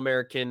an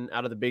All-American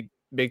out of the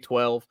Big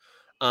 12.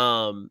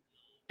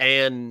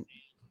 And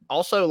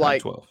also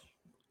like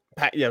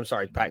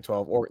Pac-12.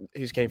 Pac-12. Or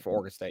he came from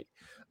Oregon State,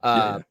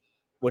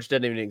 which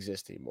doesn't even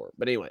exist anymore.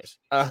 But anyways,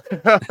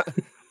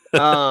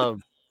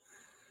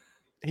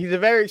 he's a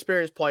very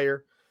experienced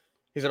player.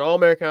 He's an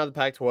All-American out of the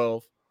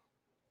Pac-12.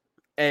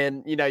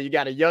 And, you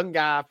got a young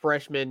guy,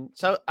 freshman.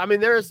 So, I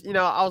mean, I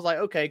was like,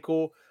 okay,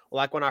 cool.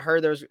 Like when I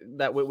heard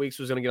that Whit Weeks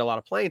was going to get a lot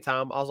of playing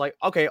time, I was like,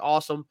 okay,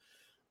 awesome.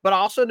 But I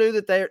also knew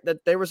that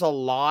there was a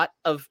lot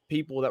of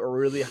people that were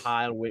really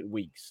high on Whit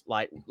Weeks,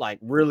 like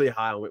really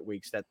high on Whit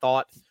Weeks, that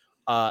thought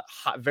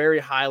very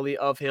highly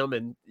of him.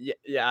 And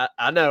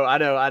I know.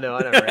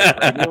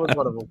 Randy was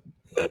one of them.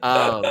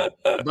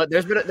 But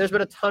there's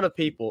been a ton of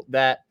people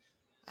that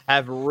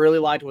have really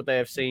liked what they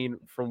have seen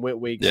from Whit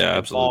Weeks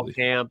in fall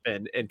camp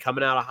and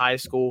coming out of high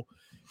school.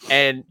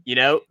 And,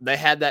 they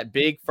had that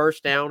big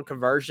first down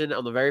conversion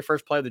on the very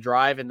first play of the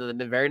drive. And then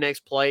the very next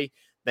play,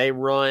 they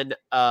run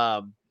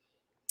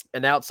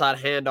an outside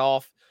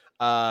handoff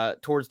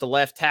towards the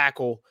left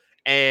tackle,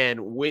 and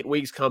Whit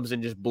Weeks comes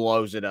and just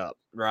blows it up,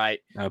 right?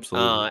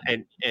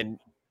 Absolutely. And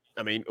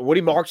I mean,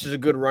 Woody Marks is a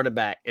good running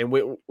back, and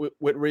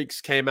Whit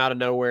Weeks came out of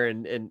nowhere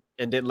and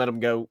didn't let him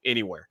go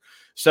anywhere.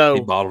 So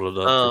he bottled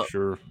it up for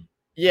sure.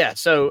 Yeah.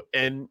 So,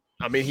 and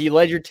I mean, he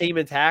led your team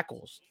in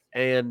tackles,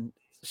 and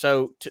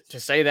so to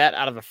say that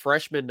out of a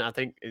freshman, I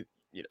think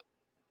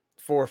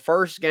for a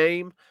first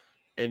game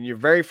and your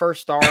very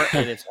first start,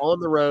 and it's on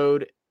the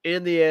road.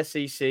 in the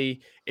SEC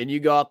and you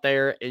go out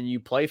there and you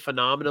play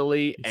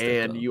phenomenally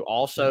and you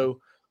also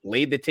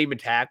lead the team in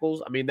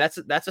tackles, I mean, that's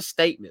a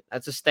statement.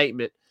 That's a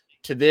statement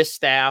to this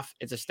staff.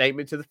 It's a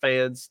statement to the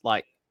fans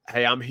like,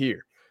 hey, I'm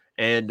here.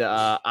 And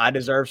I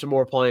deserve some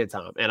more playing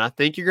time. And I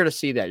think you're going to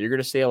see that. You're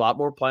going to see a lot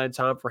more playing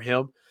time for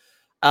him.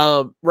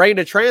 Ready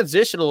to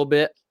transition a little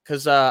bit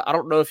because I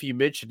don't know if you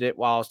mentioned it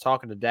while I was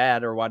talking to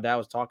Dad or while Dad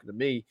was talking to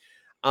me.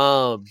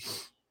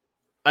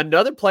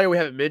 Another player we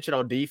haven't mentioned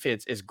on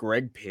defense is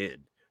Greg Penn.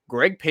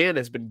 Greg Penn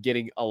has been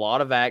getting a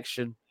lot of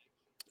action.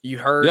 You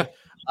heard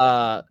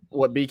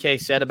what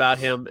BK said about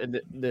him in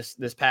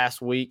this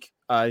past week,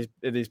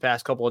 in these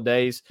past couple of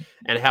days,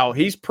 and how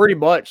he's pretty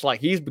much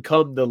like he's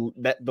become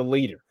the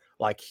leader.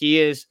 Like he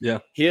is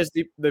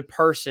the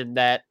person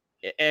that,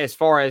 as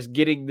far as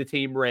getting the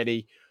team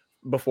ready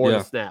before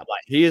the snap,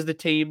 like he is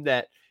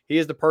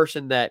the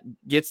person that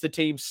gets the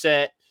team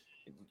set,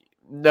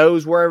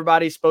 knows where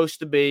everybody's supposed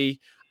to be,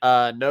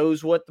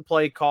 knows what the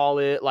play call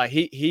is. Like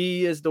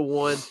he is the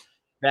one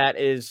that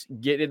is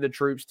getting the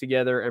troops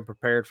together and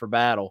prepared for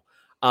battle.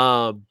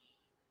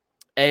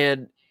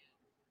 And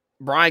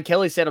Brian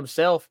Kelly said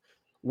himself,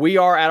 we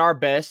are at our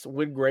best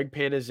when Greg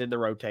Penn is in the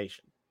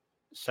rotation.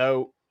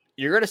 So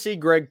you're going to see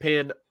Greg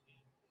Penn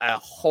a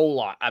whole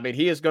lot. I mean,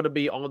 he is going to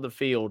be on the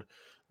field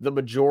the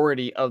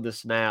majority of the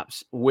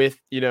snaps with,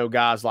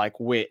 guys like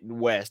Witt and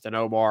West and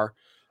Omar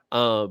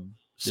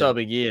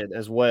subbing in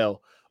as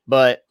well.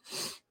 But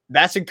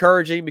that's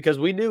encouraging because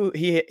we knew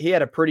he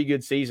had a pretty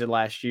good season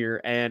last year,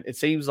 and it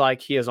seems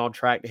like he is on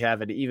track to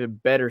have an even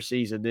better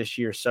season this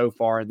year so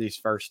far in these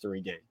first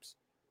 3 games.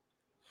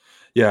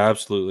 Yeah,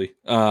 absolutely.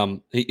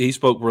 He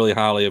spoke really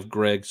highly of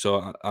Greg,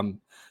 so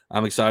I'm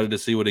excited to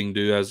see what he can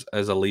do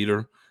as a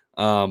leader.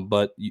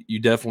 But you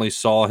definitely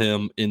saw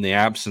him in the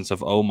absence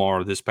of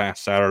Omar this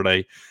past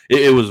Saturday.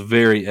 It was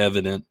very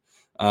evident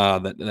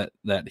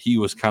that he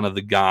was kind of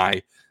the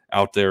guy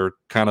out there,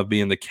 kind of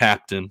being the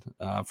captain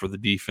for the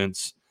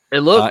defense.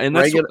 And look, and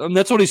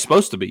that's what he's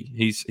supposed to be.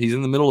 He's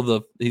in the middle of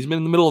the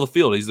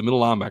field. He's the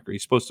middle linebacker.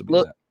 He's supposed to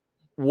be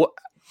that.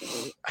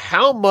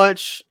 How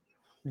much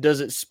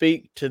does it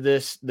speak to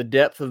the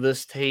depth of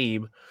this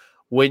team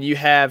when you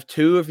have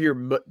two of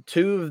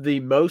the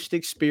most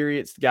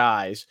experienced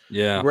guys,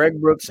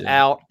 Greg Brooks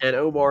out and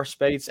Omar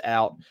Spates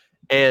out,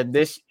 and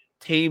this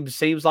team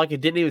seems like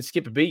it didn't even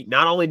skip a beat.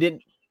 Not only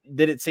did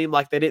it seem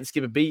like they didn't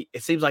skip a beat,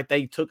 it seems like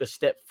they took a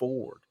step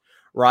forward,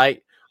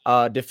 right,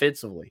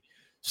 defensively.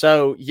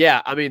 So,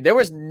 yeah, I mean, there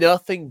was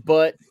nothing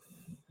but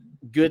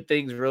good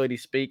things really to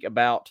speak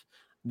about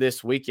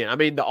this weekend. I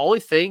mean, the only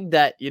thing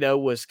that,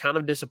 was kind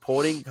of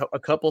disappointing, a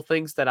couple of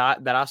things that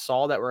I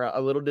saw that were a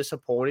little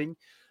disappointing.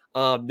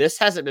 This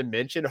hasn't been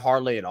mentioned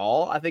hardly at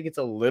all. I think it's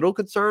a little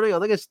concerning. I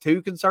think it's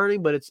too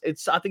concerning, but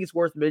I think it's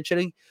worth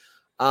mentioning.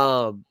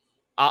 I'll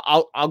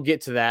get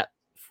to that.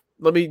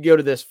 Let me go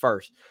to this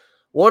first.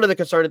 One of the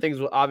concerning things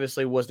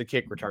obviously was the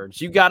kick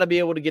returns. You got to be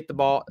able to get the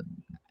ball.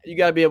 You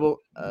got to be able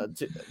to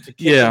kick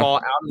the ball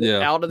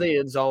out of the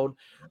end zone.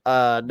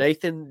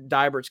 Nathan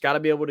Dybert's got to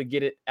be able to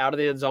get it out of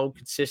the end zone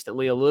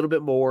consistently a little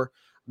bit more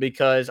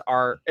because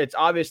it's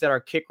obvious that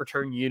our kick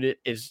return unit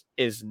is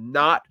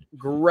not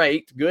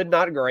great. Good,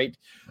 not great.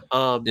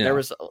 There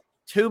was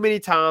too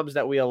many times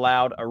that we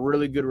allowed a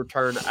really good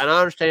return. And I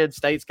understand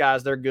State's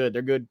guys, they're good.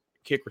 They're good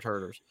kick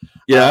returners.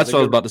 Yeah, that's what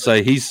I was about to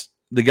say. He's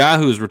the guy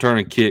who is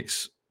returning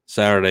kicks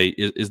Saturday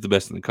is the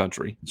best in the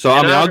country. So,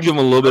 I'll give him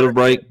a little bit of a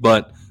break,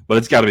 but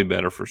it's got to be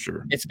better for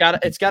sure. It's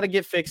got to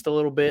get fixed a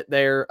little bit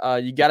there.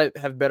 You got to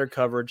have better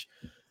coverage.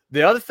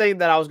 The other thing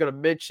that I was going to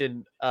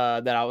mention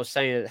that I was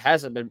saying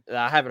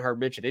I haven't heard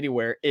mentioned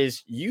anywhere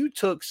is you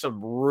took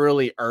some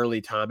really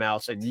early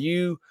timeouts and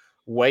you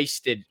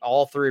wasted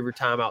all 3 of your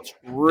timeouts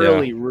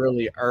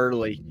really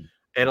early.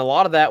 And a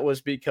lot of that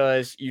was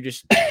because you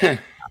just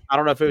I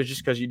don't know if it was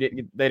just because they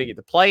didn't get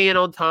the play in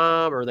on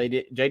time or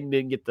Jaden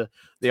didn't get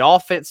the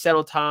offense set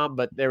on time,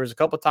 but there was a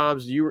couple of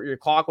times your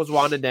clock was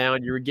winding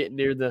down, you were getting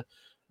near the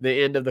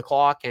end of the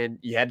clock and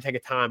you had to take a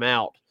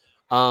timeout.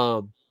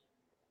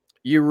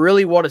 You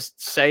really want to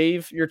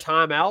save your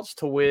timeouts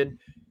to when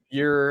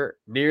you're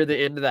near the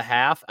end of the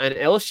half. And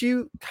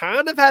LSU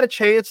kind of had a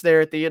chance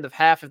there at the end of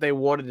half if they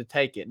wanted to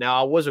take it.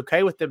 Now, I was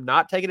okay with them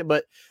not taking it,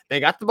 but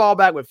they got the ball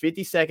back with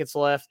 50 seconds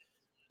left.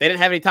 They didn't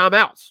have any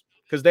timeouts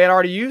because they had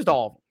already used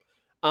all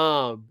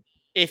of them.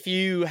 If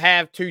you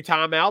have 2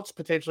 timeouts,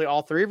 potentially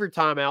all 3 of your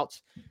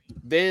timeouts,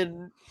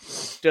 then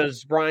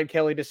does Brian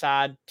Kelly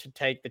decide to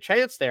take the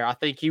chance there? I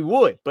think he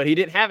would, but he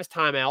didn't have his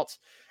timeouts.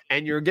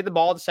 And you're getting the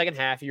ball in the second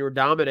half. You were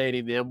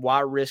dominating them.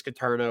 Why risk a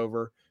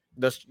turnover?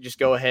 Just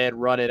go ahead,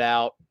 run it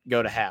out,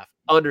 go to half.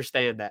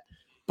 Understand that.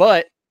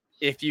 But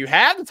if you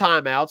have the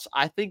timeouts,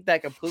 I think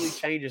that completely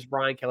changes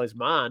Brian Kelly's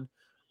mind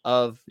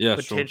of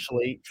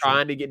potentially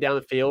trying to get down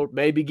the field,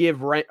 maybe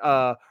give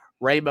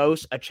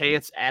Ramos a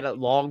chance at a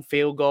long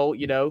field goal,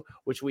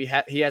 which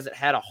he hasn't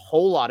had a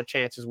whole lot of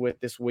chances with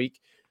this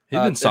week. He's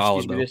been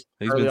solid, though.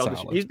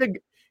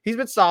 He's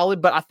been solid,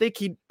 but I think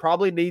he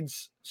probably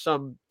needs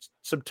some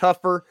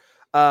tougher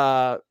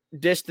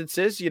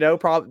distances,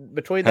 probably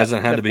between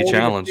hasn't had the to be 40 to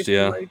challenged. 50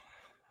 Yeah, range.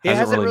 He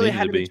hasn't really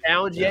had to be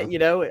challenged yet.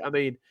 I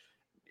mean,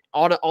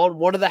 on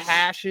one of the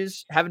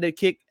hashes, have a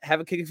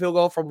kicking field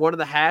goal from one of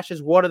the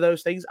hashes, one of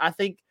those things. I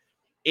think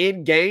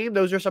in game,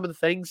 those are some of the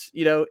things,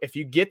 if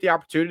you get the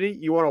opportunity,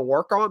 you want to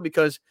work on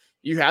because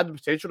you have the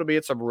potential to be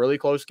in some really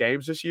close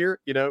games this year.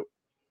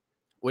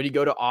 When you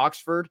go to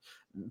Oxford,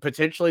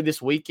 potentially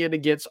this weekend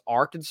against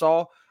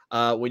Arkansas,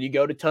 when you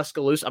go to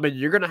Tuscaloosa, I mean,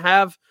 you're going to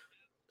have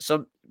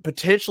some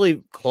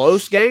potentially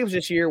close games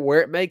this year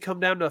where it may come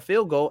down to a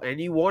field goal, and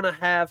you want to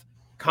have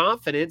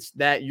confidence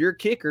that your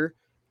kicker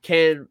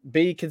can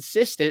be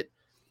consistent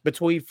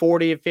between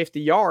 40 and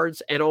 50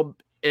 yards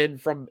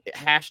and from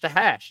hash to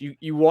hash.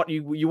 You want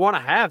to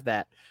have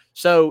that.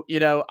 So,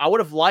 I would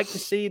have liked to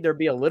see there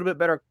be a little bit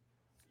better,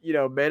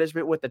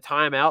 management with the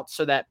timeout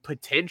so that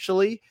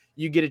potentially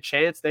you get a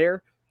chance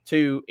there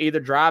to either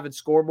drive and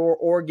score more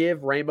or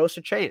give Ramos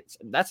a chance.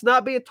 And that's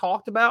not being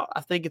talked about.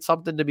 I think it's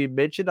something to be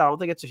mentioned. I don't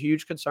think it's a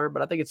huge concern,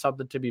 but I think it's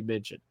something to be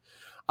mentioned.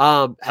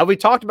 Have we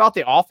talked about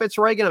the offense,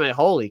 Reagan? I mean,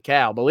 holy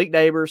cow. Malik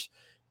Neighbors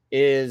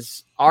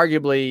is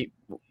arguably,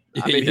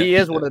 he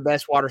is one of the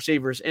best wide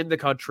receivers in the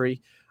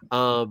country.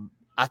 I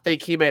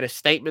think he made a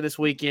statement this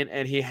weekend,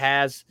 and he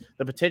has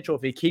the potential,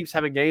 if he keeps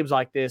having games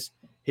like this,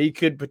 he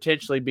could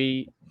potentially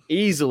be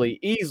easily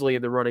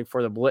in the running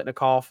for the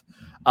Blitnikoff.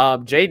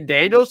 Jaden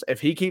Daniels, if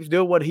he keeps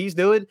doing what he's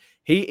doing,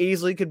 he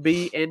easily could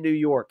be in New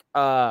York.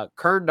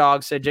 Kern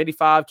Dog said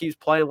JD5 keeps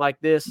playing like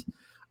this.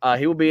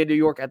 He will be in New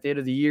York at the end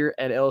of the year,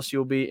 and LSU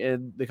will be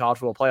in the college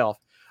football playoff.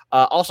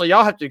 Also,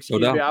 y'all have to excuse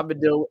me. I've been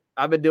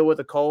dealing with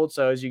a cold,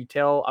 so as you can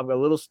tell, I'm a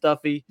little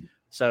stuffy.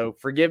 So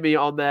forgive me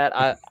on that.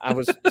 I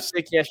was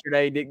sick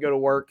yesterday, didn't go to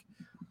work.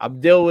 I'm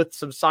dealing with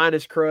some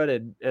sinus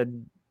crud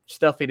and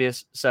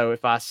stuffiness. So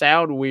if I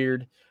sound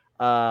weird,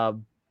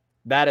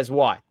 that is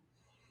why.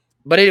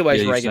 But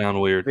anyways, you Reagan, sound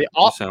weird.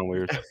 You sound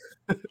weird.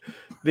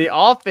 The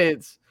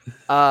offense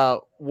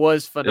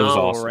was phenomenal, it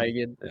was awesome.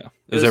 Reagan. Yeah,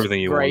 it was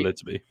everything you wanted it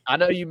to be. I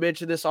know you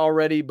mentioned this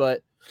already,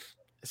 but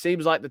it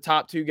seems like the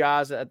top two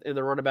guys in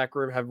the running back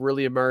room have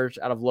really emerged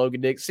out of Logan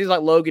Diggs. It seems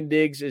like Logan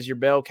Diggs is your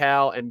bell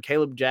cow, and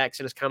Caleb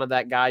Jackson is kind of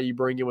that guy you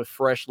bring in with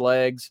fresh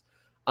legs.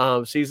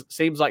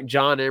 Seems like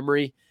John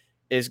Emery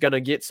is going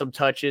to get some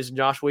touches, and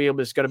Josh Williams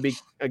is going to be,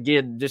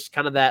 again, just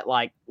kind of that,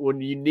 like,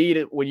 when you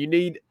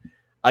need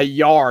a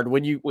yard,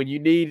 when you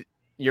need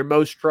your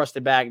most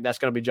trusted back, that's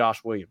going to be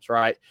Josh Williams,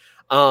 right?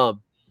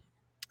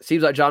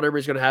 Seems like John Emery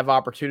is going to have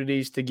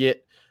opportunities to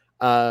get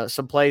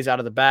some plays out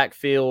of the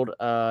backfield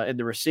in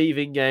the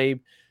receiving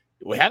game.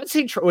 We haven't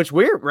seen, which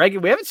weird,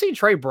 Reagan, we haven't seen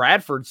Trey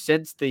Bradford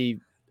since the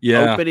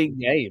opening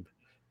game,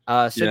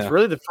 since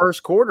really the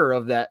first quarter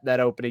of that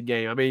opening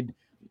game. I mean,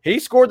 he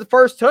scored the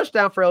first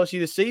touchdown for LSU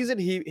this season.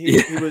 He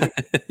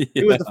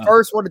was the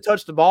first one to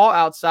touch the ball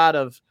outside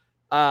of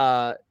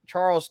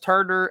Charles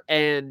Turner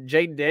and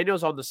Jaden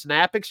Daniels on the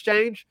snap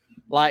exchange.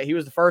 Like, he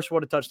was the first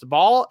one to touch the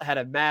ball, had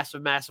a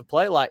massive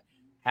play. Like,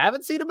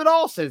 haven't seen him at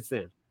all since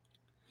then.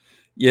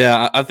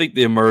 Yeah, I think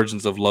the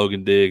emergence of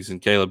Logan Diggs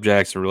and Caleb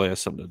Jackson really has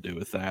something to do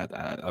with that.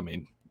 I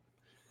mean,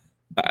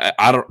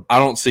 I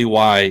don't see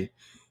why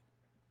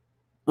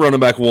running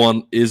back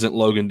 1 isn't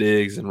Logan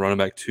Diggs and running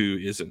back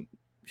 2 isn't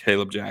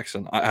Caleb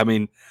Jackson. I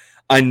mean,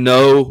 I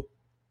know,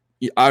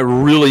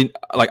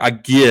 I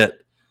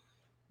get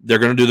they're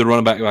going to do the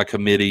running back by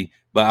committee,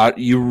 but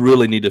you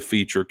really need to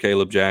feature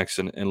Caleb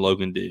Jackson and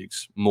Logan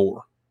Diggs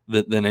more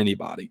than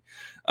anybody.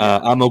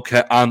 I'm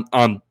okay.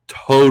 I'm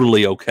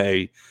totally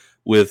okay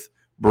with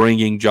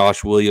bringing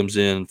Josh Williams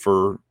in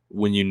for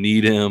when you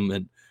need him,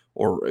 and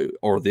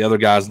or the other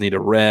guys need a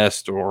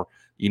rest, or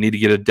you need to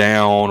get a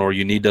down, or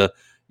you need to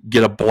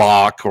get a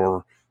block,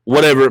 or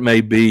whatever it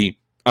may be.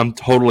 I'm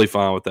totally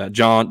fine with that.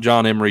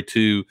 John Emery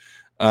too.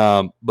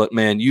 But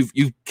man,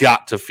 you've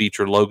got to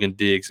feature Logan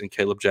Diggs and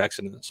Caleb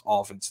Jackson in this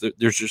offense.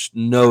 There's just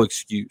no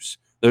excuse.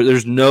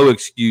 There's no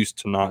excuse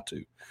to not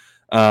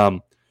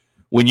to.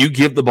 When you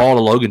give the ball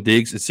to Logan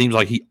Diggs, it seems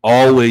like he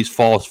always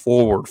falls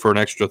forward for an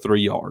extra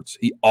 3 yards.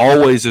 He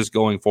always is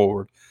going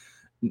forward.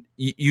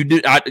 You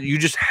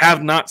just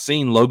have not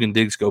seen Logan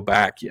Diggs go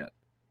back yet.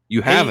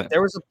 You haven't.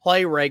 There was a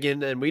play,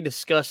 Reagan, and we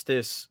discussed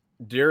this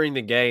during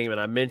the game, and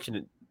I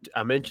mentioned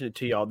it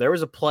to y'all. There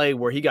was a play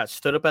where he got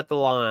stood up at the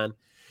line.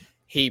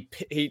 He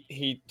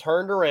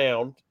turned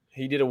around.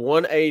 He did a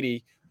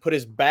 180, put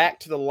his back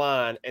to the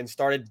line, and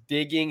started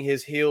digging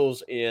his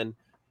heels in,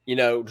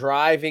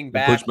 driving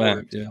backwards. Push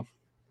back, yeah.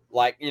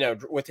 Like,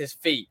 with his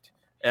feet,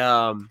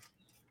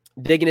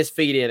 digging his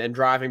feet in and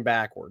driving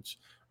backwards.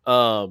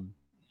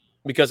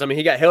 Because, I mean,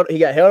 he got held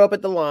up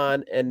at the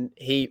line, and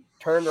he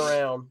turned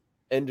around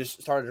and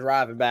just started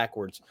driving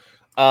backwards.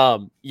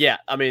 Yeah,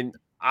 I mean,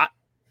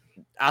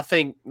 I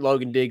think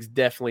Logan Diggs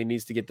definitely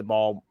needs to get the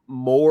ball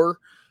more.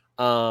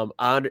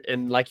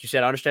 And like you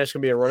said, I understand it's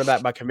going to be a running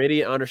back by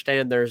committee. I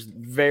understand there's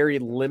very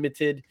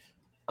limited,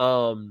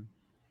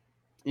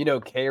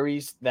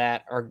 carries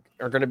that are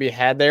going to be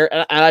had there.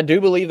 And I do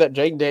believe that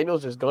Jaden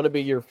Daniels is going to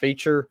be your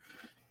feature,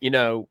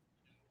 your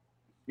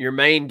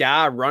main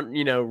guy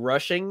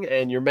rushing,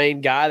 and your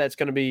main guy that's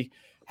going to be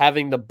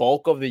having the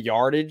bulk of the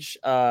yardage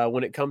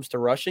when it comes to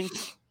rushing.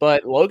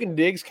 But Logan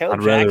Diggs,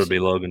 Caleb I'd rather it Jackson, be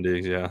Logan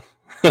Diggs, yeah.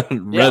 yeah,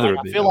 rather like, it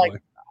I be feel that like way.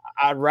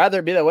 I'd rather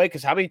it be that way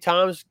because how many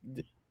times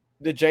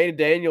did Jaden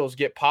Daniels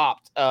get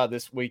popped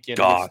this weekend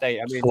against God, State?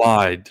 I mean,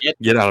 slide,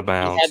 get out of he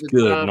had bounds. the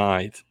Good time.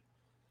 night.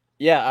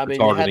 Yeah, I The mean,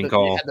 you had targeting you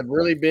call. had the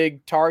really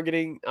big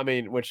targeting. I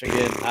mean, which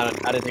again, I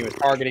didn't think it was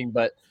targeting,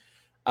 but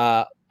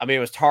I mean, it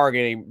was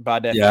targeting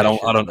by Yeah,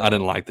 definition. I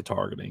didn't like the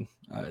targeting.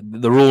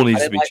 The rule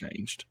needs to be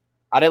changed.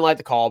 I didn't like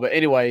the call, but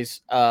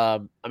anyways, I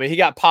mean, he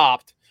got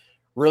popped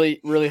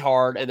really, really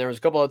hard, and there was a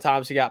couple of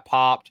times he got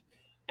popped,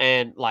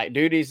 and like,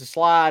 dude needs to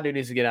slide, dude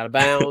needs to get out of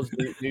bounds,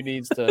 dude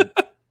needs to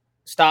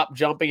stop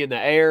jumping in the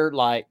air.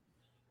 Like,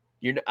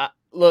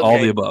 look, All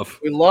the Jay, above.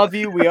 we love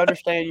you. We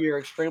understand you're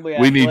extremely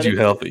We need athletic. you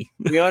healthy.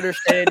 We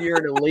understand you're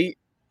an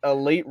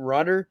elite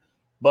runner,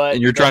 but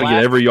And you're trying to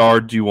get every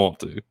yard you want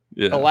to.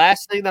 Yeah. The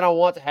last thing that I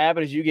want to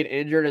happen is you get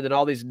injured, and then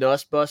all these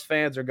Nuss Bus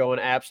fans are going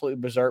absolutely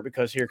berserk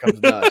because here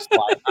comes Nuss.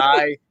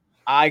 Like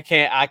I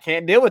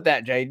can't deal with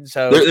that, Jaden.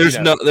 So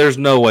there's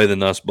no way the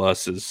Nuss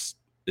Bus is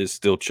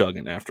still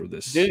chugging after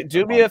this.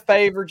 Do me a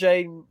favor,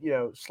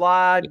 Jaden.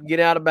 Slide, get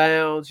out of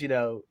bounds.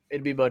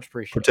 It'd be much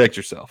appreciated. Protect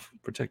yourself.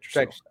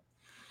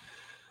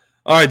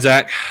 All right,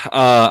 Zach.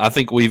 I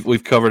think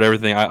we've covered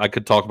everything. I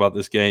could talk about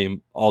this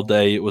game all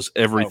day. It was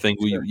everything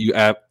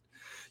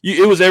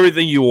it was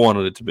everything you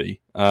wanted it to be,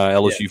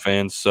 LSU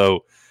fans.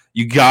 So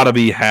you got to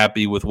be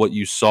happy with what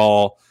you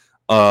saw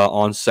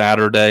on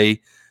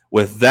Saturday.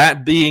 With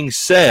that being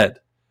said,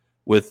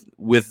 watching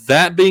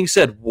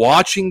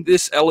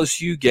this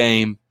LSU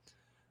game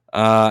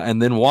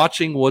and then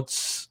watching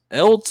what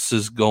else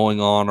is going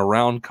on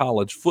around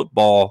college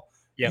football,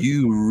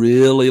 you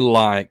really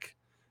like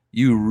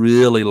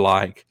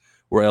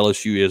where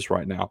LSU is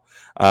right now.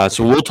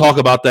 So we'll talk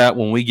about that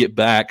when we get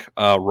back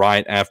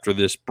right after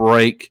this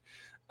break.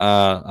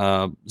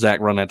 Zach,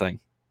 run that thing.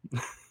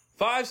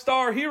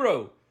 5-Star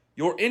Hero,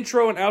 your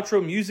intro and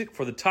outro music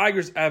for the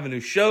Tigers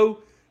Avenue show.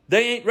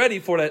 They ain't ready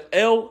for that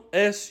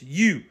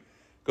LSU.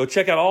 Go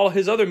check out all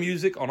his other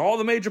music on all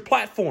the major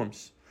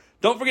platforms.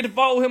 Don't forget to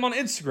follow him on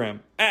Instagram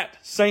at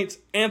Saints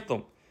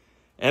Anthem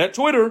and at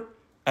Twitter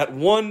at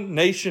One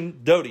Nation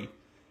Doty.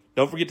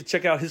 Don't forget to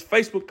check out his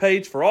Facebook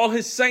page for all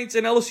his Saints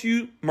and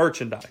LSU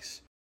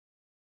merchandise.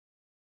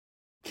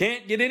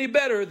 Can't get any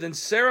better than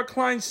Sarah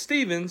Klein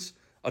Stevens,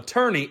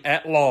 attorney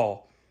at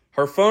law.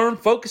 Her firm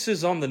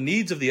focuses on the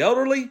needs of the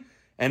elderly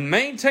and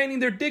maintaining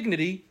their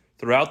dignity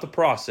throughout the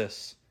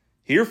process.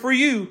 Here for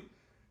you,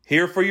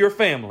 here for your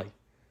family.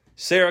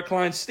 Sarah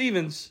Klein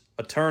Stevens,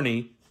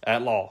 attorney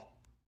at law.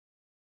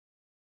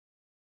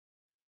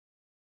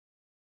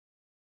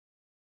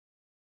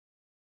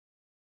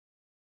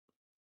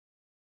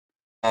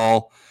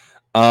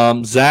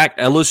 Zach,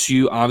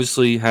 LSU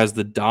obviously has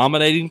the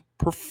dominating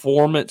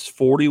performance,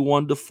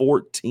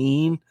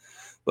 41-14.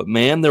 But,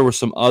 man, there were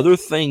some other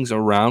things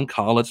around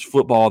college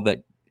football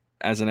that,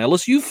 as an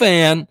LSU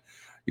fan,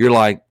 you're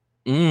like,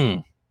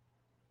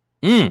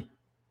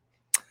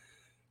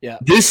 Yeah.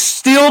 This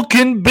still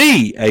can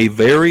be a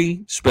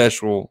very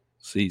special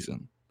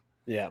season.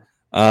 Yeah.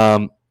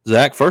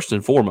 Zach, first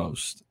and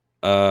foremost,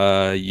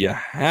 you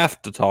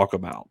have to talk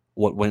about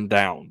what went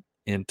down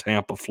in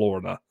Tampa,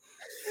 Florida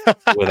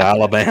with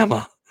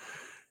Alabama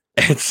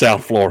and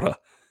South Florida.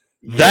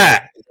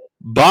 That,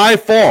 by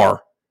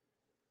far,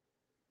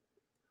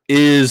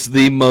 is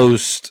the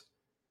most,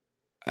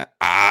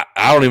 I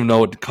don't even know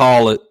what to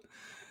call it,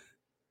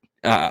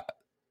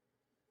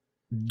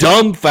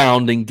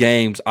 dumbfounding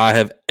games I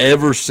have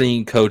ever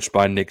seen coached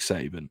by Nick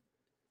Saban.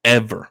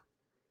 Ever.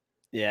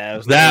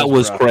 Yeah. That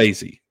was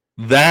crazy.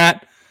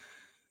 That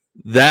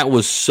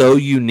was so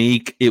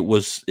unique. It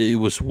was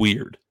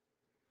weird.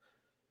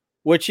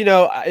 Which,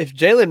 if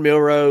Jalen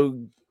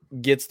Milroe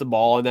gets the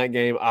ball in that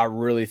game, I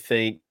really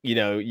think,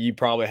 you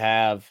probably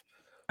have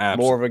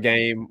more of a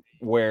game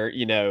where,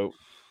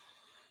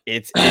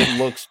 it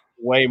looks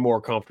way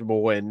more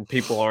comfortable when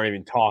people aren't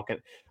even talking.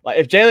 Like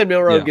if Jalen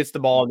Milroe gets the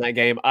ball in that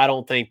game, I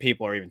don't think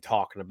people are even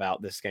talking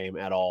about this game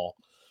at all.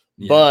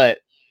 Yeah. But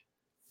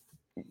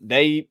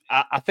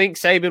I think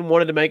Saban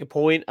wanted to make a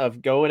point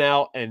of going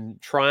out and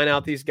trying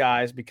out these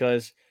guys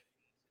because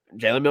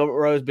Jalen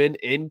Milroe has been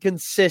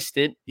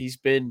inconsistent. He's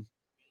been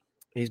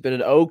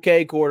an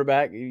okay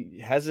quarterback.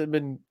 He hasn't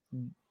been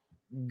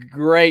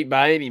great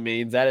by any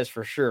means. That is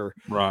for sure.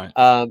 Right.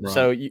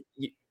 So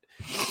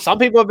some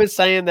people have been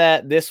saying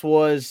that this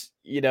was,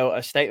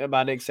 a statement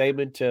by Nick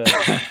Saban to,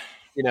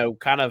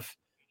 kind of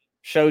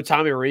show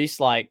Tommy Rees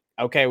like,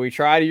 okay, we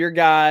tried your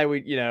guy,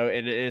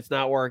 and it's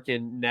not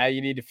working. Now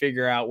you need to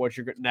figure out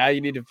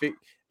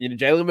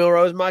Jalen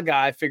Milroe is my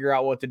guy. Figure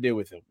out what to do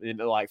with him,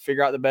 and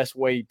figure out the best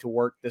way to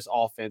work this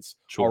offense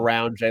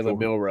around Jalen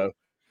Milroe.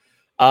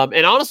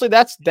 And honestly,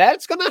 that's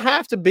going to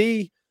have to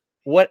be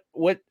what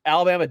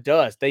Alabama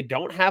does. They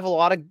don't have a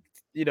lot of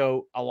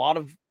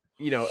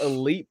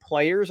elite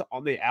players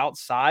on the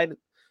outside,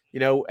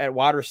 at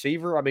wide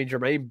receiver. I mean,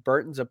 Jermaine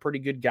Burton's a pretty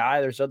good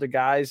guy. There's other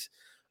guys.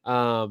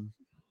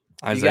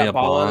 Isaiah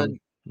Bond.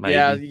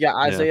 Yeah, you got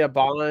Isaiah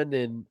Bond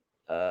and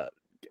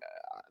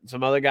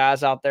some other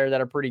guys out there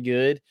that are pretty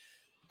good.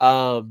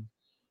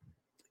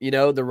 You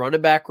know, the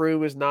running back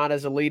room is not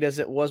as elite as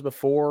it was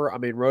before. I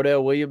mean,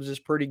 Rodell Williams is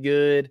pretty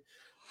good.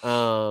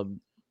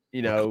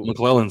 You know,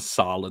 McClellan's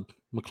solid.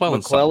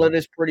 McClellan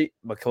is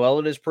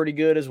pretty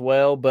good as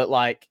well, but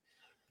like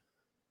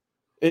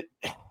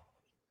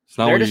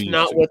they're just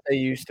not what they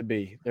used to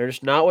be. They're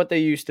just not what they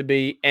used to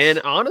be. And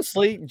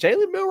honestly,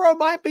 Jalen Milroe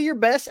might be your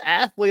best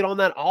athlete on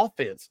that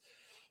offense.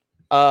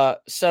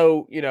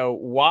 So, you know,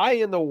 why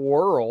in the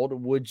world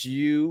would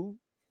you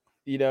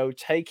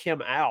take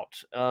him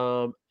out?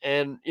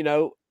 And, you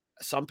know,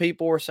 some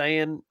people were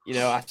saying, you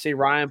know, I see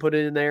Ryan put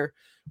it in there.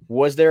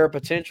 Was there a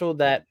potential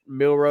that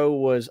Milroe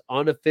was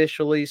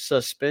unofficially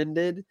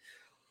suspended?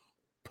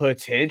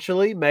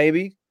 Potentially,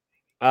 maybe.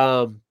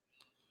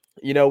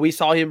 You know, we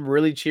saw him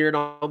really cheering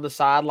on the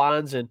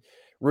sidelines and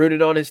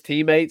rooting on his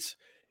teammates.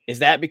 Is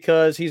that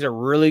because he's a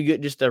really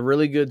good,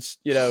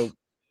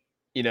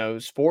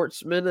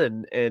 sportsman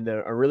and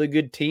a really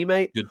good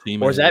teammate? Good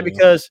teammate. Or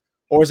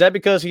is that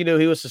because he knew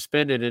he was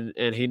suspended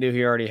and he knew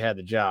he already had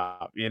the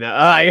job, you know?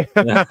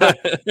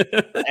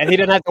 And he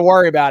didn't have to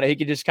worry about it. He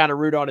could just kind of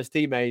root on his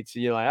teammates.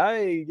 And you're like,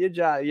 hey, good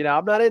job. You know,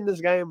 I'm not in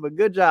this game, but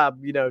good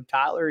job, you know,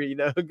 Tyler, you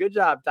know, good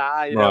job,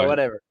 Ty, you know,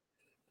 whatever.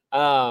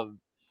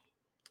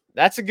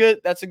 That's a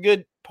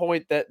good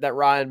point that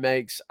Ryan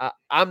makes.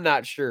 I'm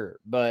not sure,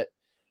 but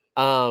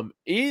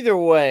either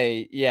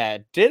way, yeah,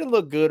 it didn't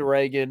look good,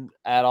 Reagan,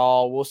 at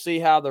all. We'll see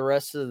how the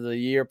rest of the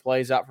year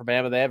plays out for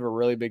Bama. They have a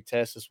really big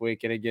test this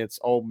weekend against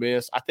Ole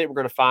Miss. I think we're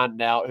going to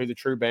find out who the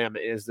true Bama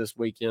is this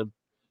weekend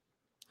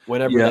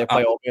whenever they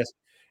play Ole Miss.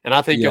 And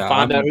I think you'll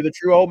find out who the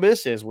true Ole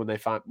Miss is when they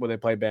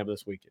play Bama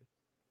this weekend.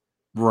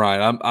 Right.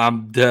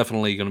 I'm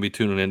definitely going to be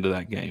tuning into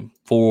that game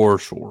for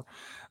sure.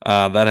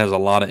 That has a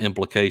lot of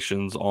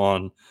implications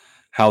on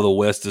how the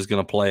West is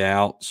going to play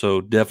out.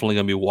 So definitely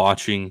going to be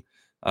watching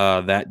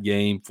that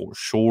game for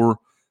sure.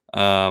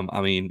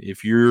 I mean,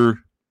 if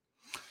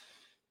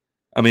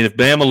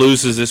Bama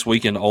loses this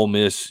weekend to Ole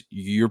Miss,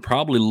 you're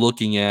probably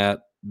looking at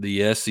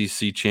the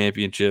SEC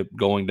championship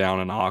going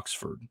down in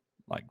Oxford.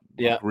 Like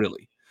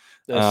really.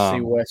 The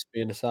SEC West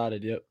being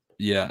decided, yep.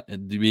 Yeah,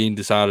 being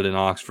decided in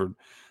Oxford.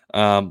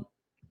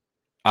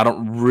 I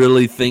don't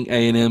really think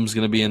A&M is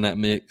going to be in that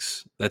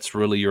mix. That's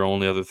really your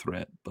only other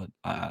threat, but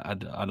I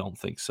don't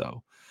think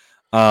so.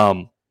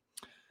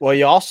 Well,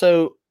 you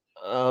also,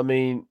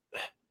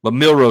 but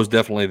Milroe's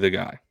definitely the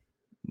guy.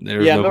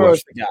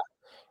 Milroe's the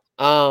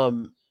guy.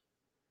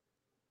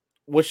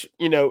 Which,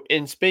 you know,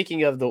 in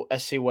speaking of the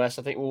SC West,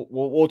 I think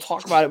we'll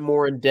talk about it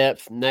more in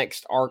depth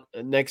next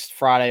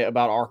Friday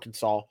about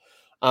Arkansas.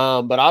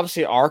 But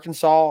obviously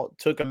Arkansas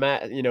took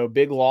a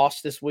big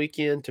loss this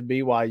weekend to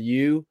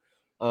BYU.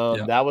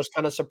 That was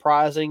kind of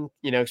surprising,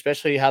 you know,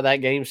 especially how that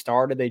game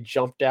started. They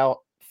jumped out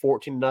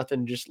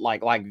 14-0 just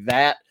like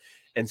that.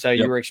 And so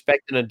you were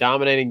expecting a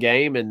dominating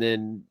game, and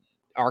then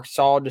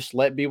Arkansas just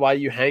let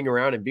BYU hang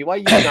around, and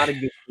BYU is not a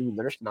good team.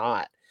 They're just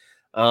not.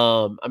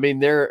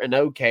 They're an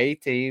okay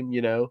team,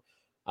 you know.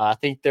 I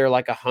think they're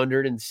like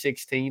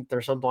 116th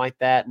or something like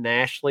that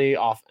nationally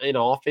in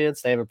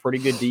offense. They have a pretty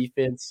good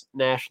defense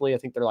nationally. I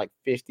think they're like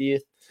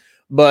 50th.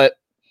 But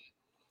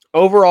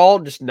overall,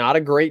 just not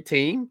a great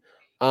team.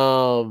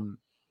 And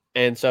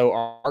so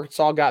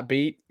Arkansas got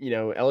beat. You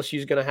know, LSU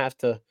is going to have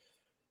to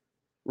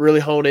really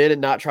hone in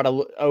and not try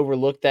to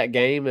overlook that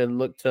game and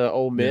look to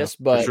Ole Miss.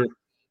 But sure.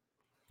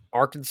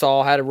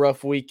 Arkansas had a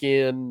rough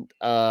weekend.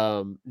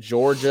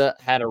 Georgia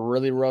had a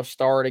really rough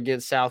start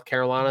against South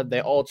Carolina. They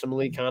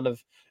ultimately kind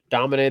of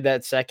dominated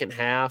that second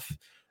half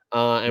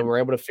and were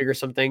able to figure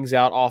some things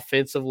out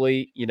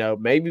offensively. You know,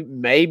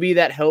 maybe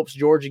that helps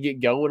Georgia get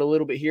going a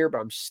little bit here,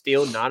 but I'm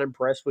still not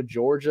impressed with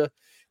Georgia.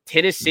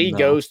 Tennessee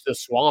goes to the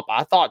Swamp.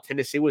 I thought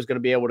Tennessee was going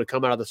to be able to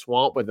come out of the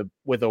Swamp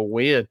with a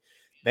win.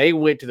 They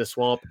went to the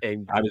Swamp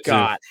and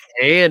got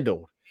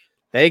handled.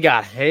 They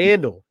got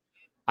handled.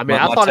 I mean,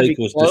 I thought my take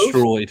was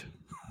destroyed.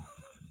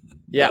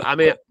 Yeah, I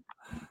mean,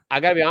 I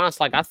gotta be honest.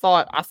 Like I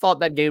thought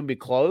that game would be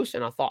close,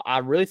 and I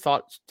really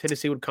thought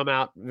Tennessee would come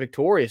out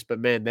victorious. But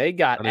man, they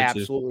got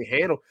absolutely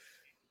handled.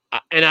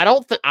 And I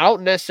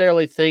don't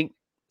necessarily think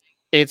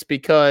it's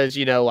because,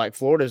 you know, like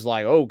Florida's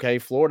like, okay,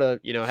 Florida,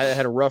 you know,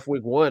 had a rough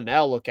week one.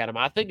 Now look at them.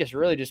 I think it's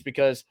really just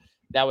because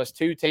that was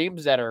two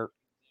teams that are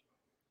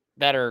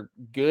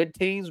good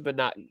teams, but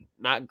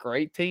not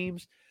great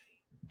teams,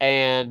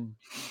 and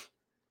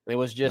it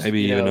was just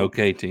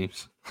okay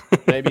teams.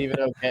 Maybe even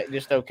okay,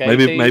 just okay.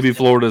 Maybe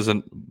Florida's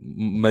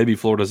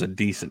a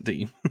decent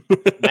team.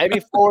 Maybe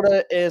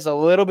Florida is a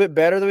little bit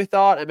better than we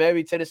thought, and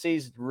maybe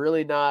Tennessee's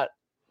really not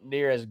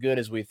near as good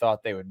as we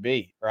thought they would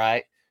be.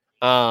 Right?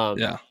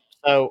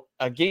 So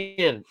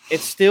again,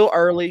 it's still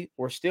early.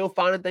 We're still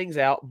finding things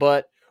out,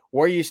 but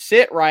where you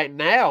sit right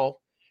now,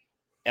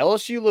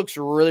 LSU looks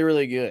really,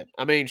 really good.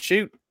 I mean,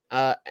 shoot,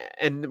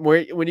 and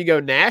when you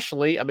go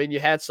nationally, I mean, you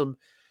had some,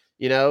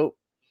 you know.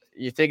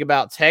 You think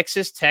about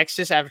Texas.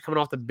 Texas, after coming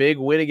off the big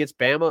win against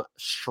Bama,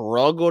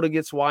 struggled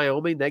against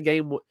Wyoming. That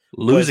game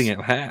losing at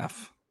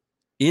half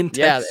in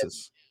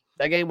Texas.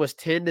 That game was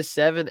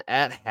 10-7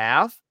 at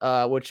half,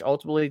 which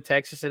ultimately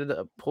Texas ended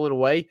up pulling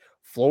away.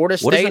 Florida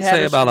What does State that had say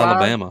to about survive.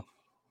 Alabama?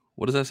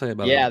 What does that say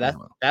about Yeah,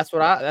 Alabama? that's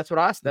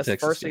the Texas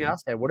first thing game. I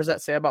said. What does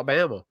that say about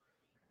Bama?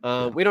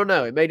 Yeah. We don't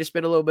know. It may just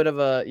been a little bit of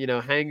a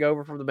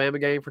hangover from the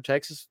Bama game for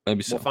Texas.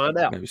 Maybe so. We'll find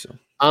out. Maybe so.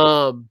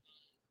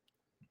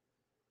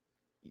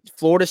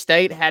 Florida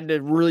State had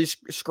to really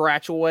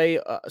scratch away,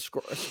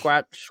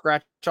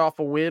 scratch off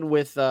a win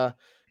with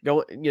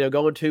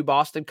going to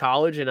Boston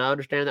College, and I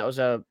understand that was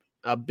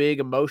a big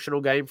emotional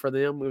game for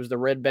them. It was the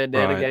red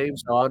bandana game,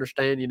 so I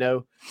understand.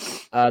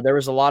 There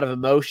was a lot of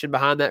emotion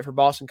behind that for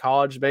Boston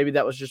College. Maybe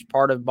that was just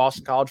part of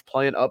Boston College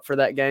playing up for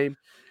that game,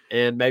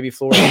 and maybe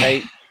Florida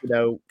State,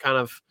 kind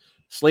of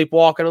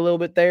sleepwalking a little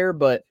bit there.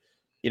 But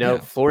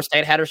Florida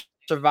State had to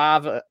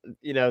survive.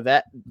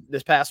 That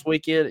this past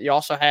weekend. You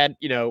also had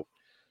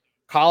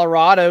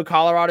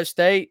Colorado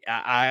State.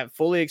 I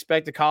fully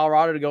expected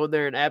Colorado to go in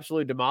there and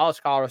absolutely demolish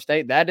Colorado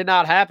State. That did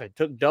not happen. It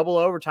took double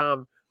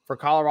overtime for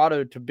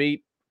Colorado to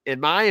beat, in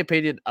my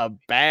opinion, a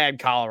bad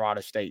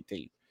Colorado State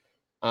team.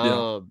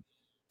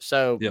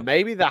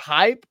 Maybe the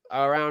hype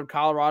around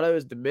Colorado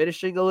is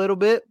diminishing a little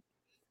bit.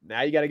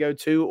 Now you got to go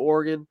to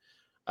Oregon.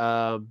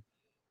 Or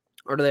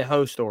do they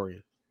host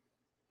Oregon?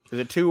 Is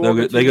it to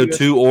Oregon? They go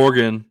to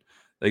Oregon.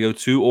 They go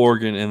to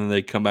Oregon, and then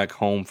they come back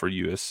home for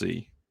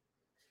USC.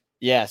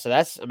 Yeah, so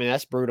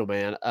that's brutal,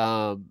 man.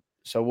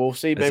 So we'll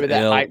see. Maybe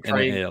that hype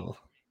train.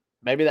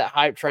 Maybe that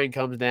hype train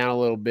comes down a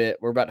little bit.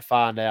 We're about to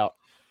find out.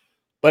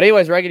 But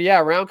anyways, Reagan,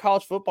 around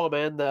college football,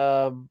 man.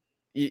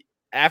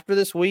 After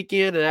this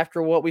weekend and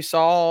after what we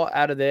saw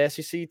out of the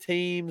SEC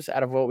teams,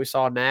 out of what we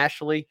saw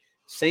nationally,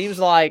 seems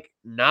like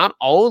not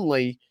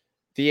only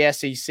the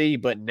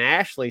SEC but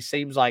nationally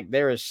seems like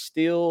there is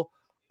still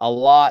a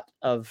lot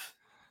of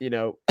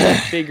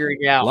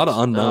figuring out a lot of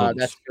unknowns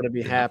that's going to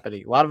be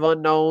happening. A lot of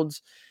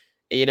unknowns.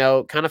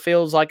 Kind of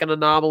feels like an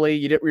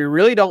anomaly. We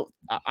really don't.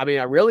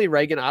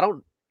 Reagan,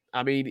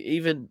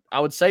 I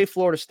would say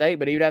Florida State,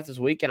 but even after this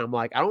weekend, I'm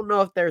like, I don't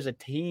know if there's a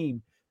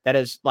team that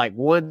is like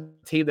one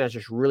team that's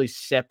just really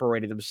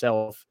separated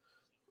themselves,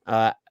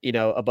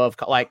 above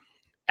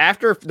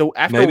after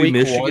maybe week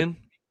Michigan,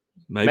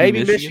 one,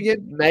 maybe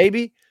Michigan,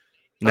 maybe.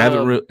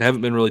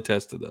 Haven't been really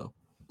tested though.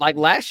 Like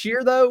last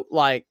year though,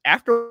 like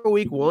after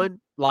week one,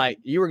 like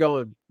you were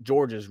going,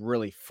 Georgia's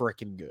really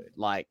freaking good.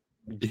 Like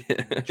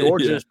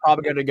Georgia's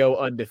probably going to go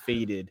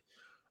undefeated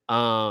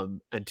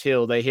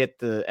until they hit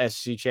the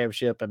SEC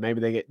championship, and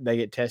maybe they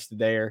get tested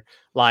there.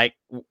 Like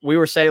we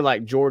were saying,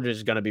 like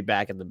Georgia's going to be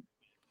back in the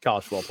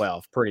college football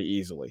playoff pretty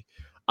easily.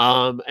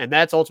 And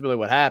that's ultimately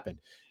what happened.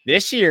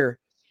 This year,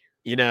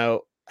 I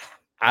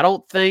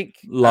don't think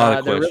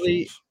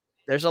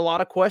there's a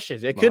lot of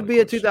questions. It could be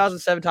a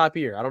 2007 type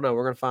year. I don't know.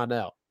 We're going to find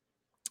out.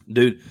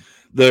 Dude,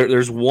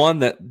 there's one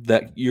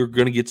that you're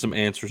going to get some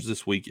answers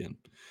this weekend.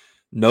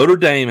 Notre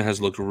Dame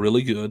has looked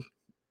really good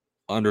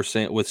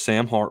with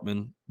Sam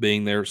Hartman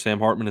being there. Sam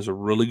Hartman is a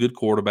really good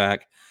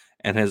quarterback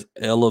and has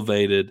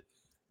elevated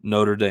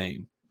Notre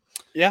Dame.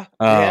 Yeah.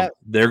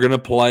 They're going to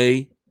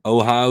play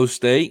Ohio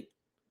State.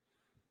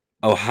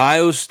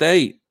 Ohio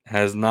State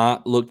has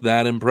not looked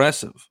that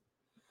impressive.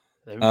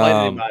 They haven't played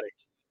anybody.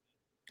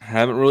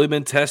 Haven't really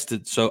been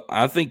tested. So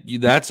I think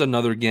that's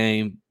another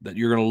game that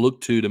you're going to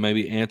look to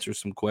maybe answer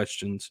some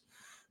questions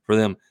for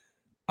them.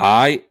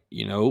 I'm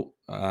going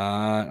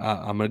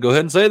to go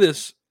ahead and say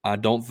this. I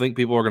don't think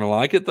people are going to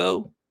like it,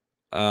 though.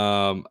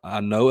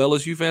 I know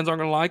LSU fans aren't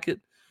going to like it,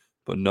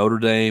 but Notre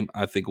Dame,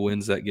 I think,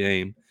 wins that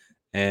game.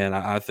 And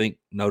I think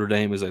Notre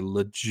Dame is a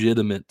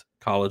legitimate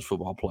college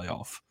football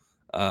playoff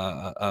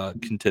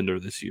contender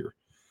this year.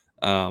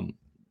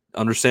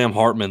 Under Sam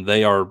Hartman,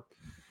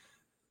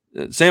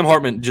 Sam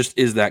Hartman just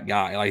is that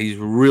guy. Like he's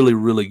really,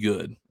 really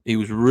good. He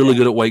was really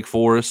good at Wake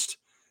Forest,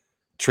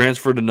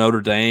 transferred to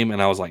Notre Dame,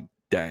 and I was like,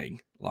 dang,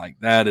 like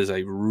that is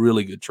a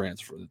really good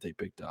transfer that they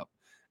picked up.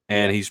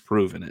 And he's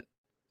proven it.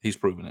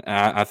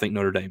 I think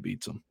Notre Dame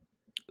beats them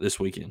this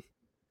weekend.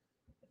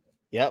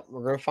 Yep,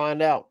 we're going to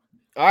find out.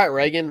 All right,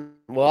 Reagan.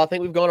 Well, I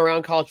think we've gone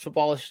around college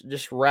football. Let's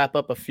just wrap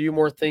up a few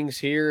more things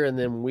here, and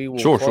then we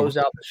will close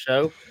out the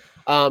show.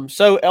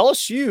 So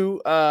LSU,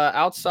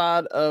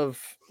 outside of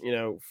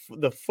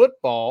the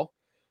football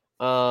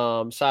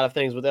side of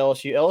things with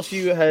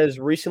LSU has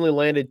recently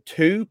landed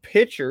 2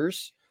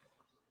 pitchers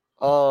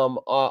as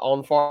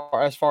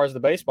far as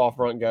the baseball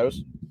front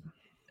goes.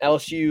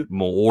 LSU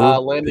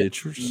landed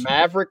pitchers.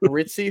 Maverick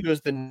Ritzie, who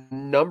is the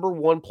number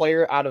 1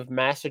 player out of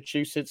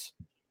Massachusetts,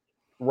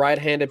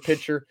 right-handed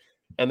pitcher,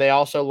 and they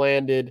also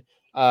landed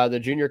the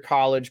junior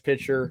college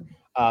pitcher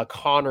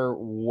Connor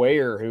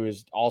Ware, who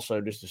is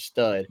also just a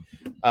stud.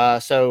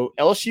 So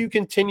LSU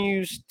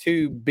continues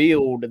to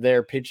build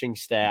their pitching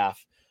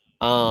staff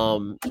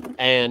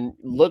and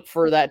look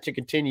for that to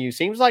continue.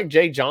 Seems like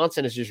Jay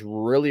Johnson is just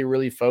really,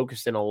 really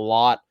focusing a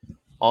lot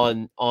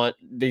on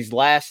these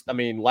last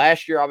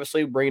year,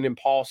 obviously bringing in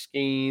Paul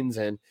Skeens,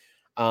 and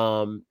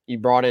you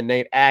brought in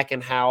Nate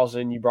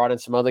Ackenhausen, you brought in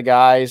some other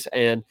guys,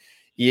 and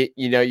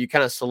you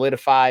kind of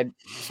solidified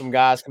some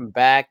guys coming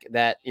back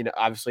that,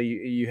 obviously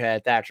you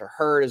had Thatcher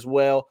Hurd as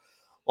well.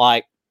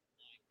 Like,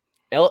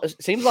 it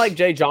seems like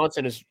Jay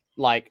Johnson is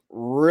like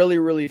really,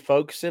 really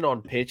focusing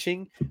on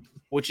pitching,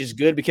 which is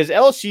good because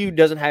LSU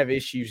doesn't have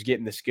issues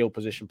getting the skill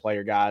position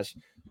player guys.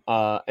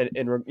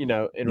 In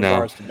No.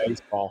 regards to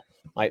baseball,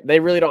 like they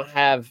really don't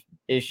have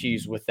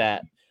issues with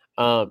that.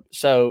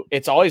 So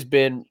it's always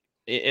been,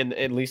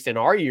 at least in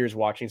our years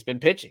watching, it's been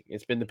pitching.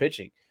 It's been the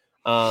pitching.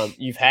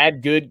 You've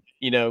had good,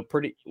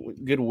 pretty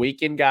good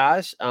weekend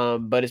guys,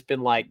 but it's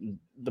been like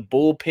the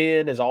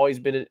bullpen has always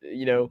been,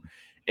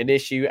 an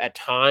issue at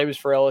times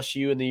for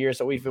LSU in the years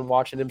that we've been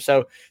watching them.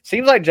 So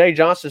seems like Jay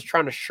Johnson's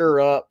trying to shore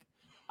up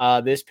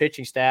this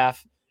pitching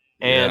staff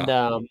and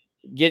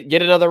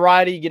get another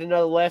righty, get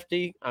another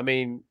lefty. I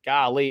mean,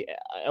 golly,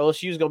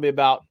 LSU is going to be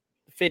about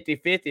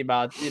 50-50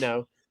 about,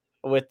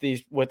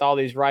 with all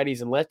these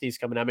righties and lefties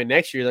coming. I mean,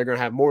 next year they're going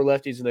to have more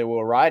lefties than they will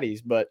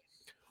righties, but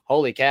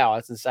holy cow,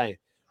 that's insane.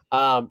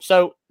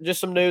 So just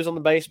some news on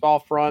the baseball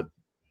front.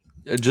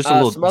 Just a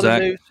little, some other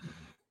Zach, news.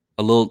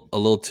 a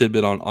little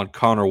tidbit on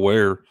Connor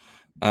Ware.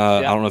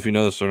 I Yeah. don't know if you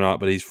know this or not,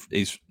 but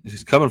he's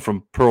coming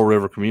from Pearl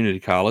River Community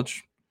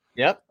College.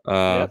 Yep.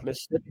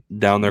 Mississippi.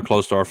 Down there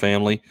close to our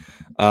family.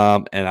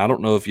 And I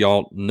don't know if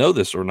y'all know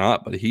this or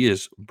not, but he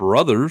is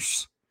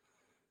brothers.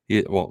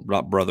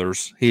 Not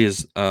brothers. He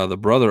is the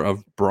brother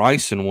of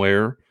Bryson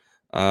Ware,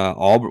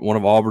 one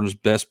of Auburn's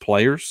best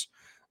players.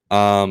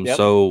 Yep.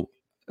 So,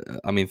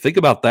 I mean, think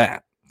about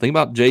that. Think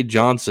about Jay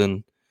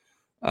Johnson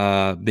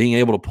being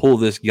able to pull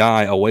this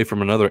guy away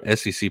from another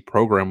SEC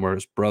program where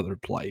his brother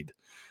played.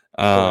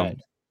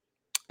 Correct.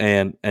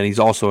 And he's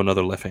also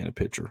another left-handed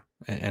pitcher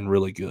and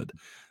really good.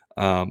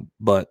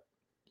 But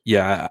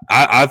yeah,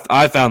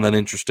 I found that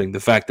interesting. The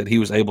fact that he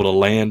was able to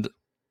land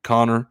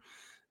Connor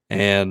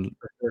and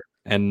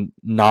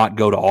not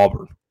go to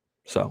Auburn.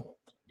 So,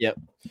 yep.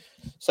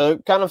 So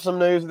kind of some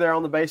news there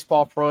on the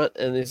baseball front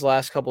in these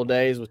last couple of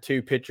days with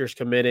two pitchers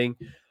committing.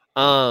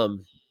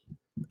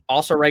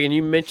 Also, Reagan,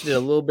 you mentioned it a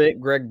little bit.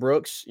 Greg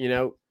Brooks,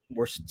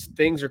 where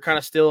things are kind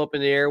of still up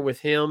in the air with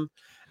him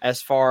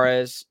as far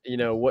as,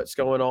 what's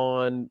going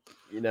on,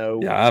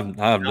 Yeah,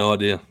 I have no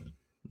idea.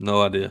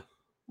 No idea.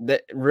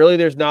 That really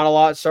there's not a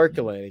lot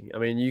circulating. I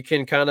mean, you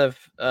can kind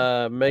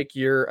of make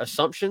your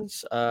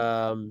assumptions.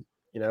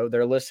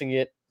 They're listing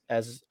it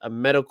as a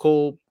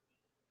medical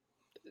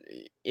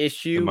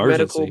issue,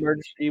 medical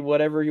emergency,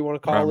 whatever you want to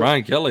call it.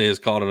 Ryan Kelly has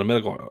called it a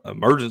medical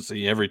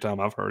emergency every time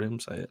I've heard him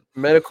say it.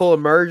 Medical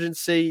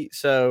emergency.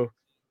 So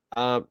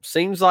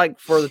seems like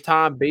for the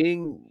time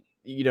being,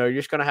 you're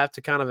just going to have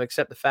to kind of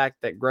accept the fact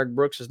that Greg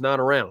Brooks is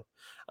not around.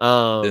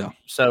 And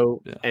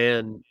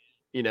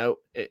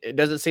it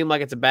doesn't seem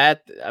like it's a bad.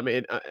 I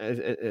mean,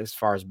 as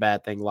far as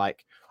bad thing,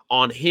 like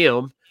on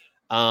him,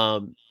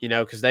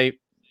 because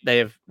they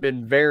have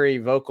been very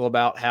vocal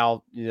about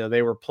how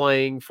they were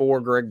playing for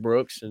Greg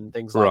Brooks and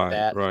things like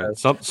that. Right.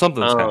 So,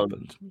 something's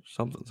happened.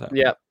 Something's happened.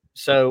 Yeah.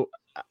 So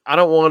I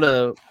don't want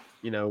to,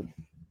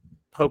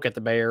 poke at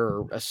the bear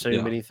or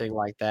assume anything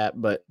like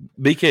that. But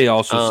BK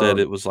also said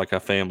it was like a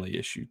family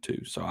issue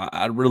too. So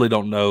I really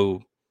don't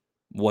know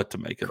what to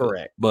make of it.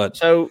 Correct. But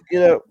so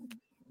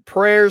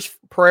prayers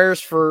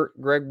for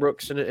Greg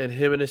Brooks and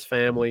him and his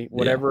family,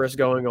 whatever is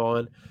going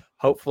on.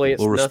 Hopefully it's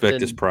we'll respect nothing,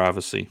 his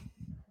privacy.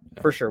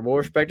 For sure. We'll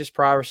respect his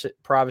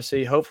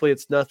privacy. Hopefully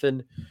it's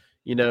nothing,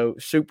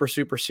 super,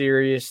 super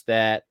serious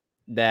that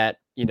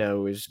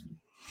is,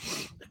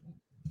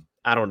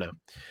 I don't know.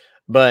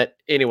 But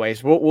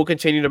anyways, we'll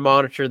continue to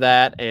monitor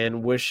that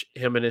and wish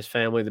him and his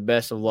family the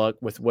best of luck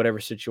with whatever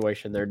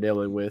situation they're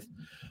dealing with.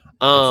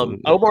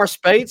 Omar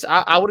Spates,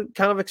 I would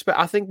kind of expect,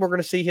 I think we're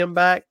going to see him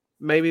back.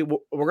 Maybe we're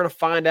going to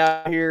find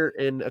out here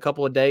in a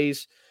couple of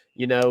days,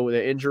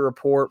 the injury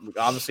report,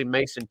 obviously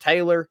Mason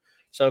Taylor.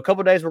 So a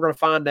couple of days, we're going to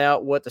find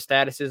out what the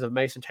status is of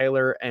Mason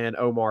Taylor and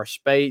Omar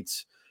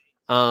Spates.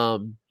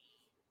 And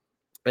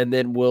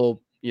then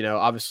we'll,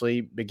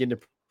 obviously begin to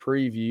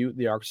preview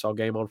the Arkansas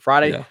game on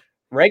Friday. Yeah.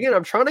 Reagan,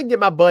 I'm trying to get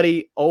my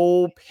buddy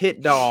old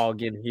Pit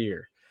Dog in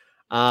here.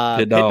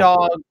 Pit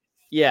Dog.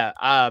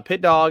 Yeah.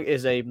 Pit Dog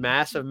is a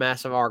massive,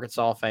 massive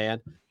Arkansas fan.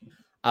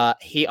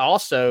 He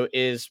also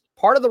is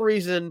part of the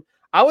reason,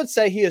 I would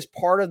say he is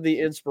part of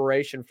the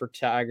inspiration for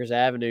Tigers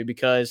Avenue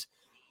because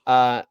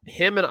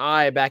him and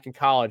I back in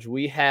college,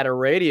 we had a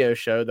radio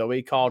show that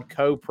we called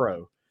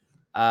Co-Pro.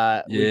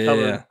 We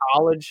covered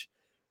college.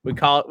 We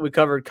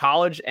covered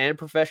college and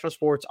professional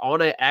sports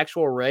on an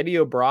actual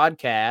radio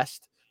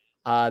broadcast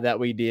that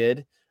we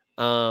did.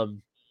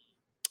 And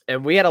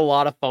we had a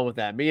lot of fun with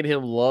that. Me and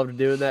him loved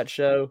doing that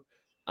show.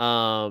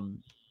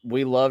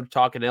 We loved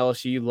talking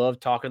LSU,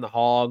 loved talking the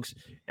Hogs.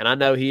 And I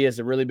know he is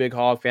a really big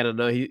Hog fan. I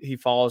know he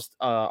follows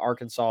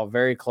Arkansas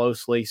very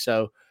closely.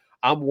 So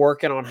I'm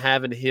working on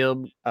having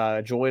him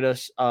join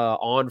us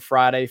on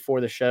Friday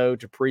for the show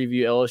to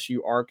preview LSU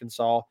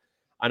Arkansas.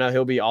 I know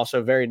he'll be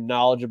also very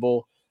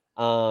knowledgeable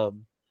of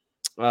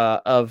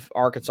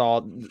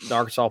Arkansas, the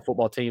Arkansas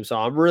football team. So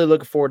I'm really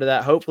looking forward to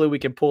that. Hopefully we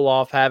can pull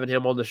off having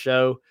him on the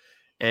show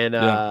and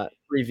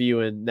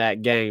previewing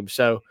that game.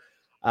 So,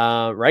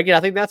 Reagan, I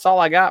think that's all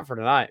I got for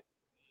tonight.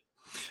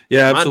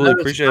 Yeah,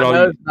 absolutely. Appreciate all my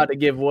you. nose about to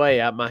give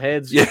way. My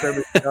head's Yeah.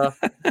 tripping stuff.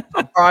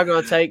 I'm probably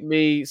going to take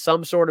me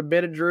some sort of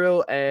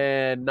Benadryl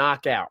and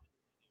knock out.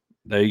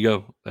 There you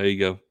go. There you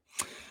go.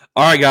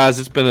 All right, guys.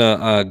 It's been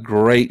a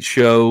great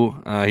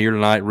show here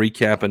tonight,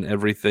 recapping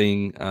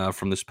everything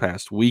from this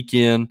past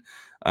weekend.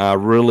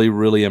 Really,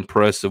 really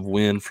impressive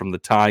win from the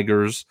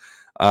Tigers.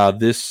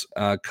 This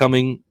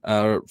coming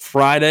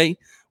Friday,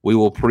 we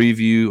will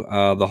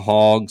preview the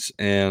Hogs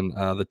and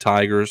the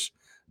Tigers.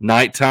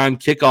 Nighttime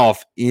kickoff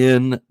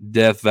in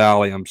Death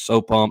Valley. I'm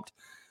so pumped.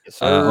 Yes,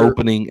 sir.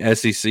 Opening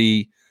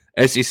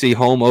SEC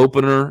home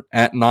opener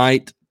at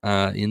night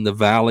in the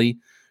Valley.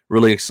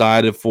 Really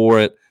excited for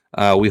it.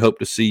 We hope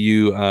to see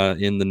you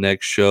in the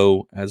next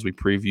show as we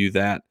preview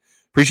that.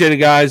 Appreciate it,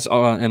 guys,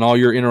 and all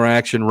your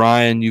interaction.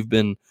 Ryan, you've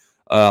been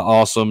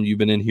awesome. You've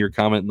been in here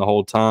commenting the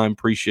whole time.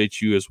 Appreciate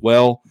you as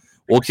well.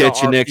 We'll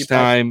catch you next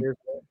time.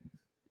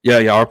 Yeah,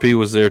 RP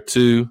was there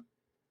too.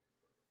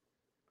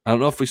 I don't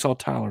know if we saw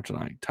Tyler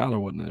tonight. Tyler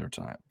wasn't there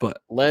tonight,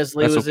 but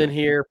Leslie was in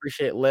here.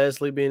 Appreciate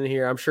Leslie being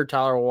here. I'm sure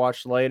Tyler will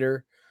watch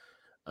later.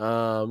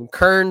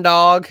 Kern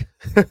Dog.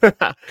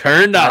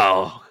 Kern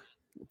Dog.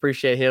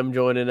 Appreciate him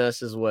joining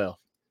us as well.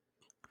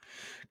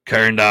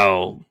 Kern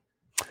Dog.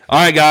 All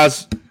right,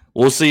 guys.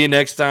 We'll see you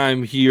next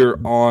time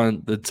here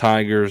on the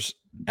Tigers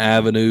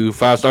Avenue.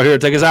 5-Star here.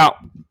 Take us out.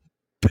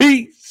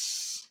 Peace.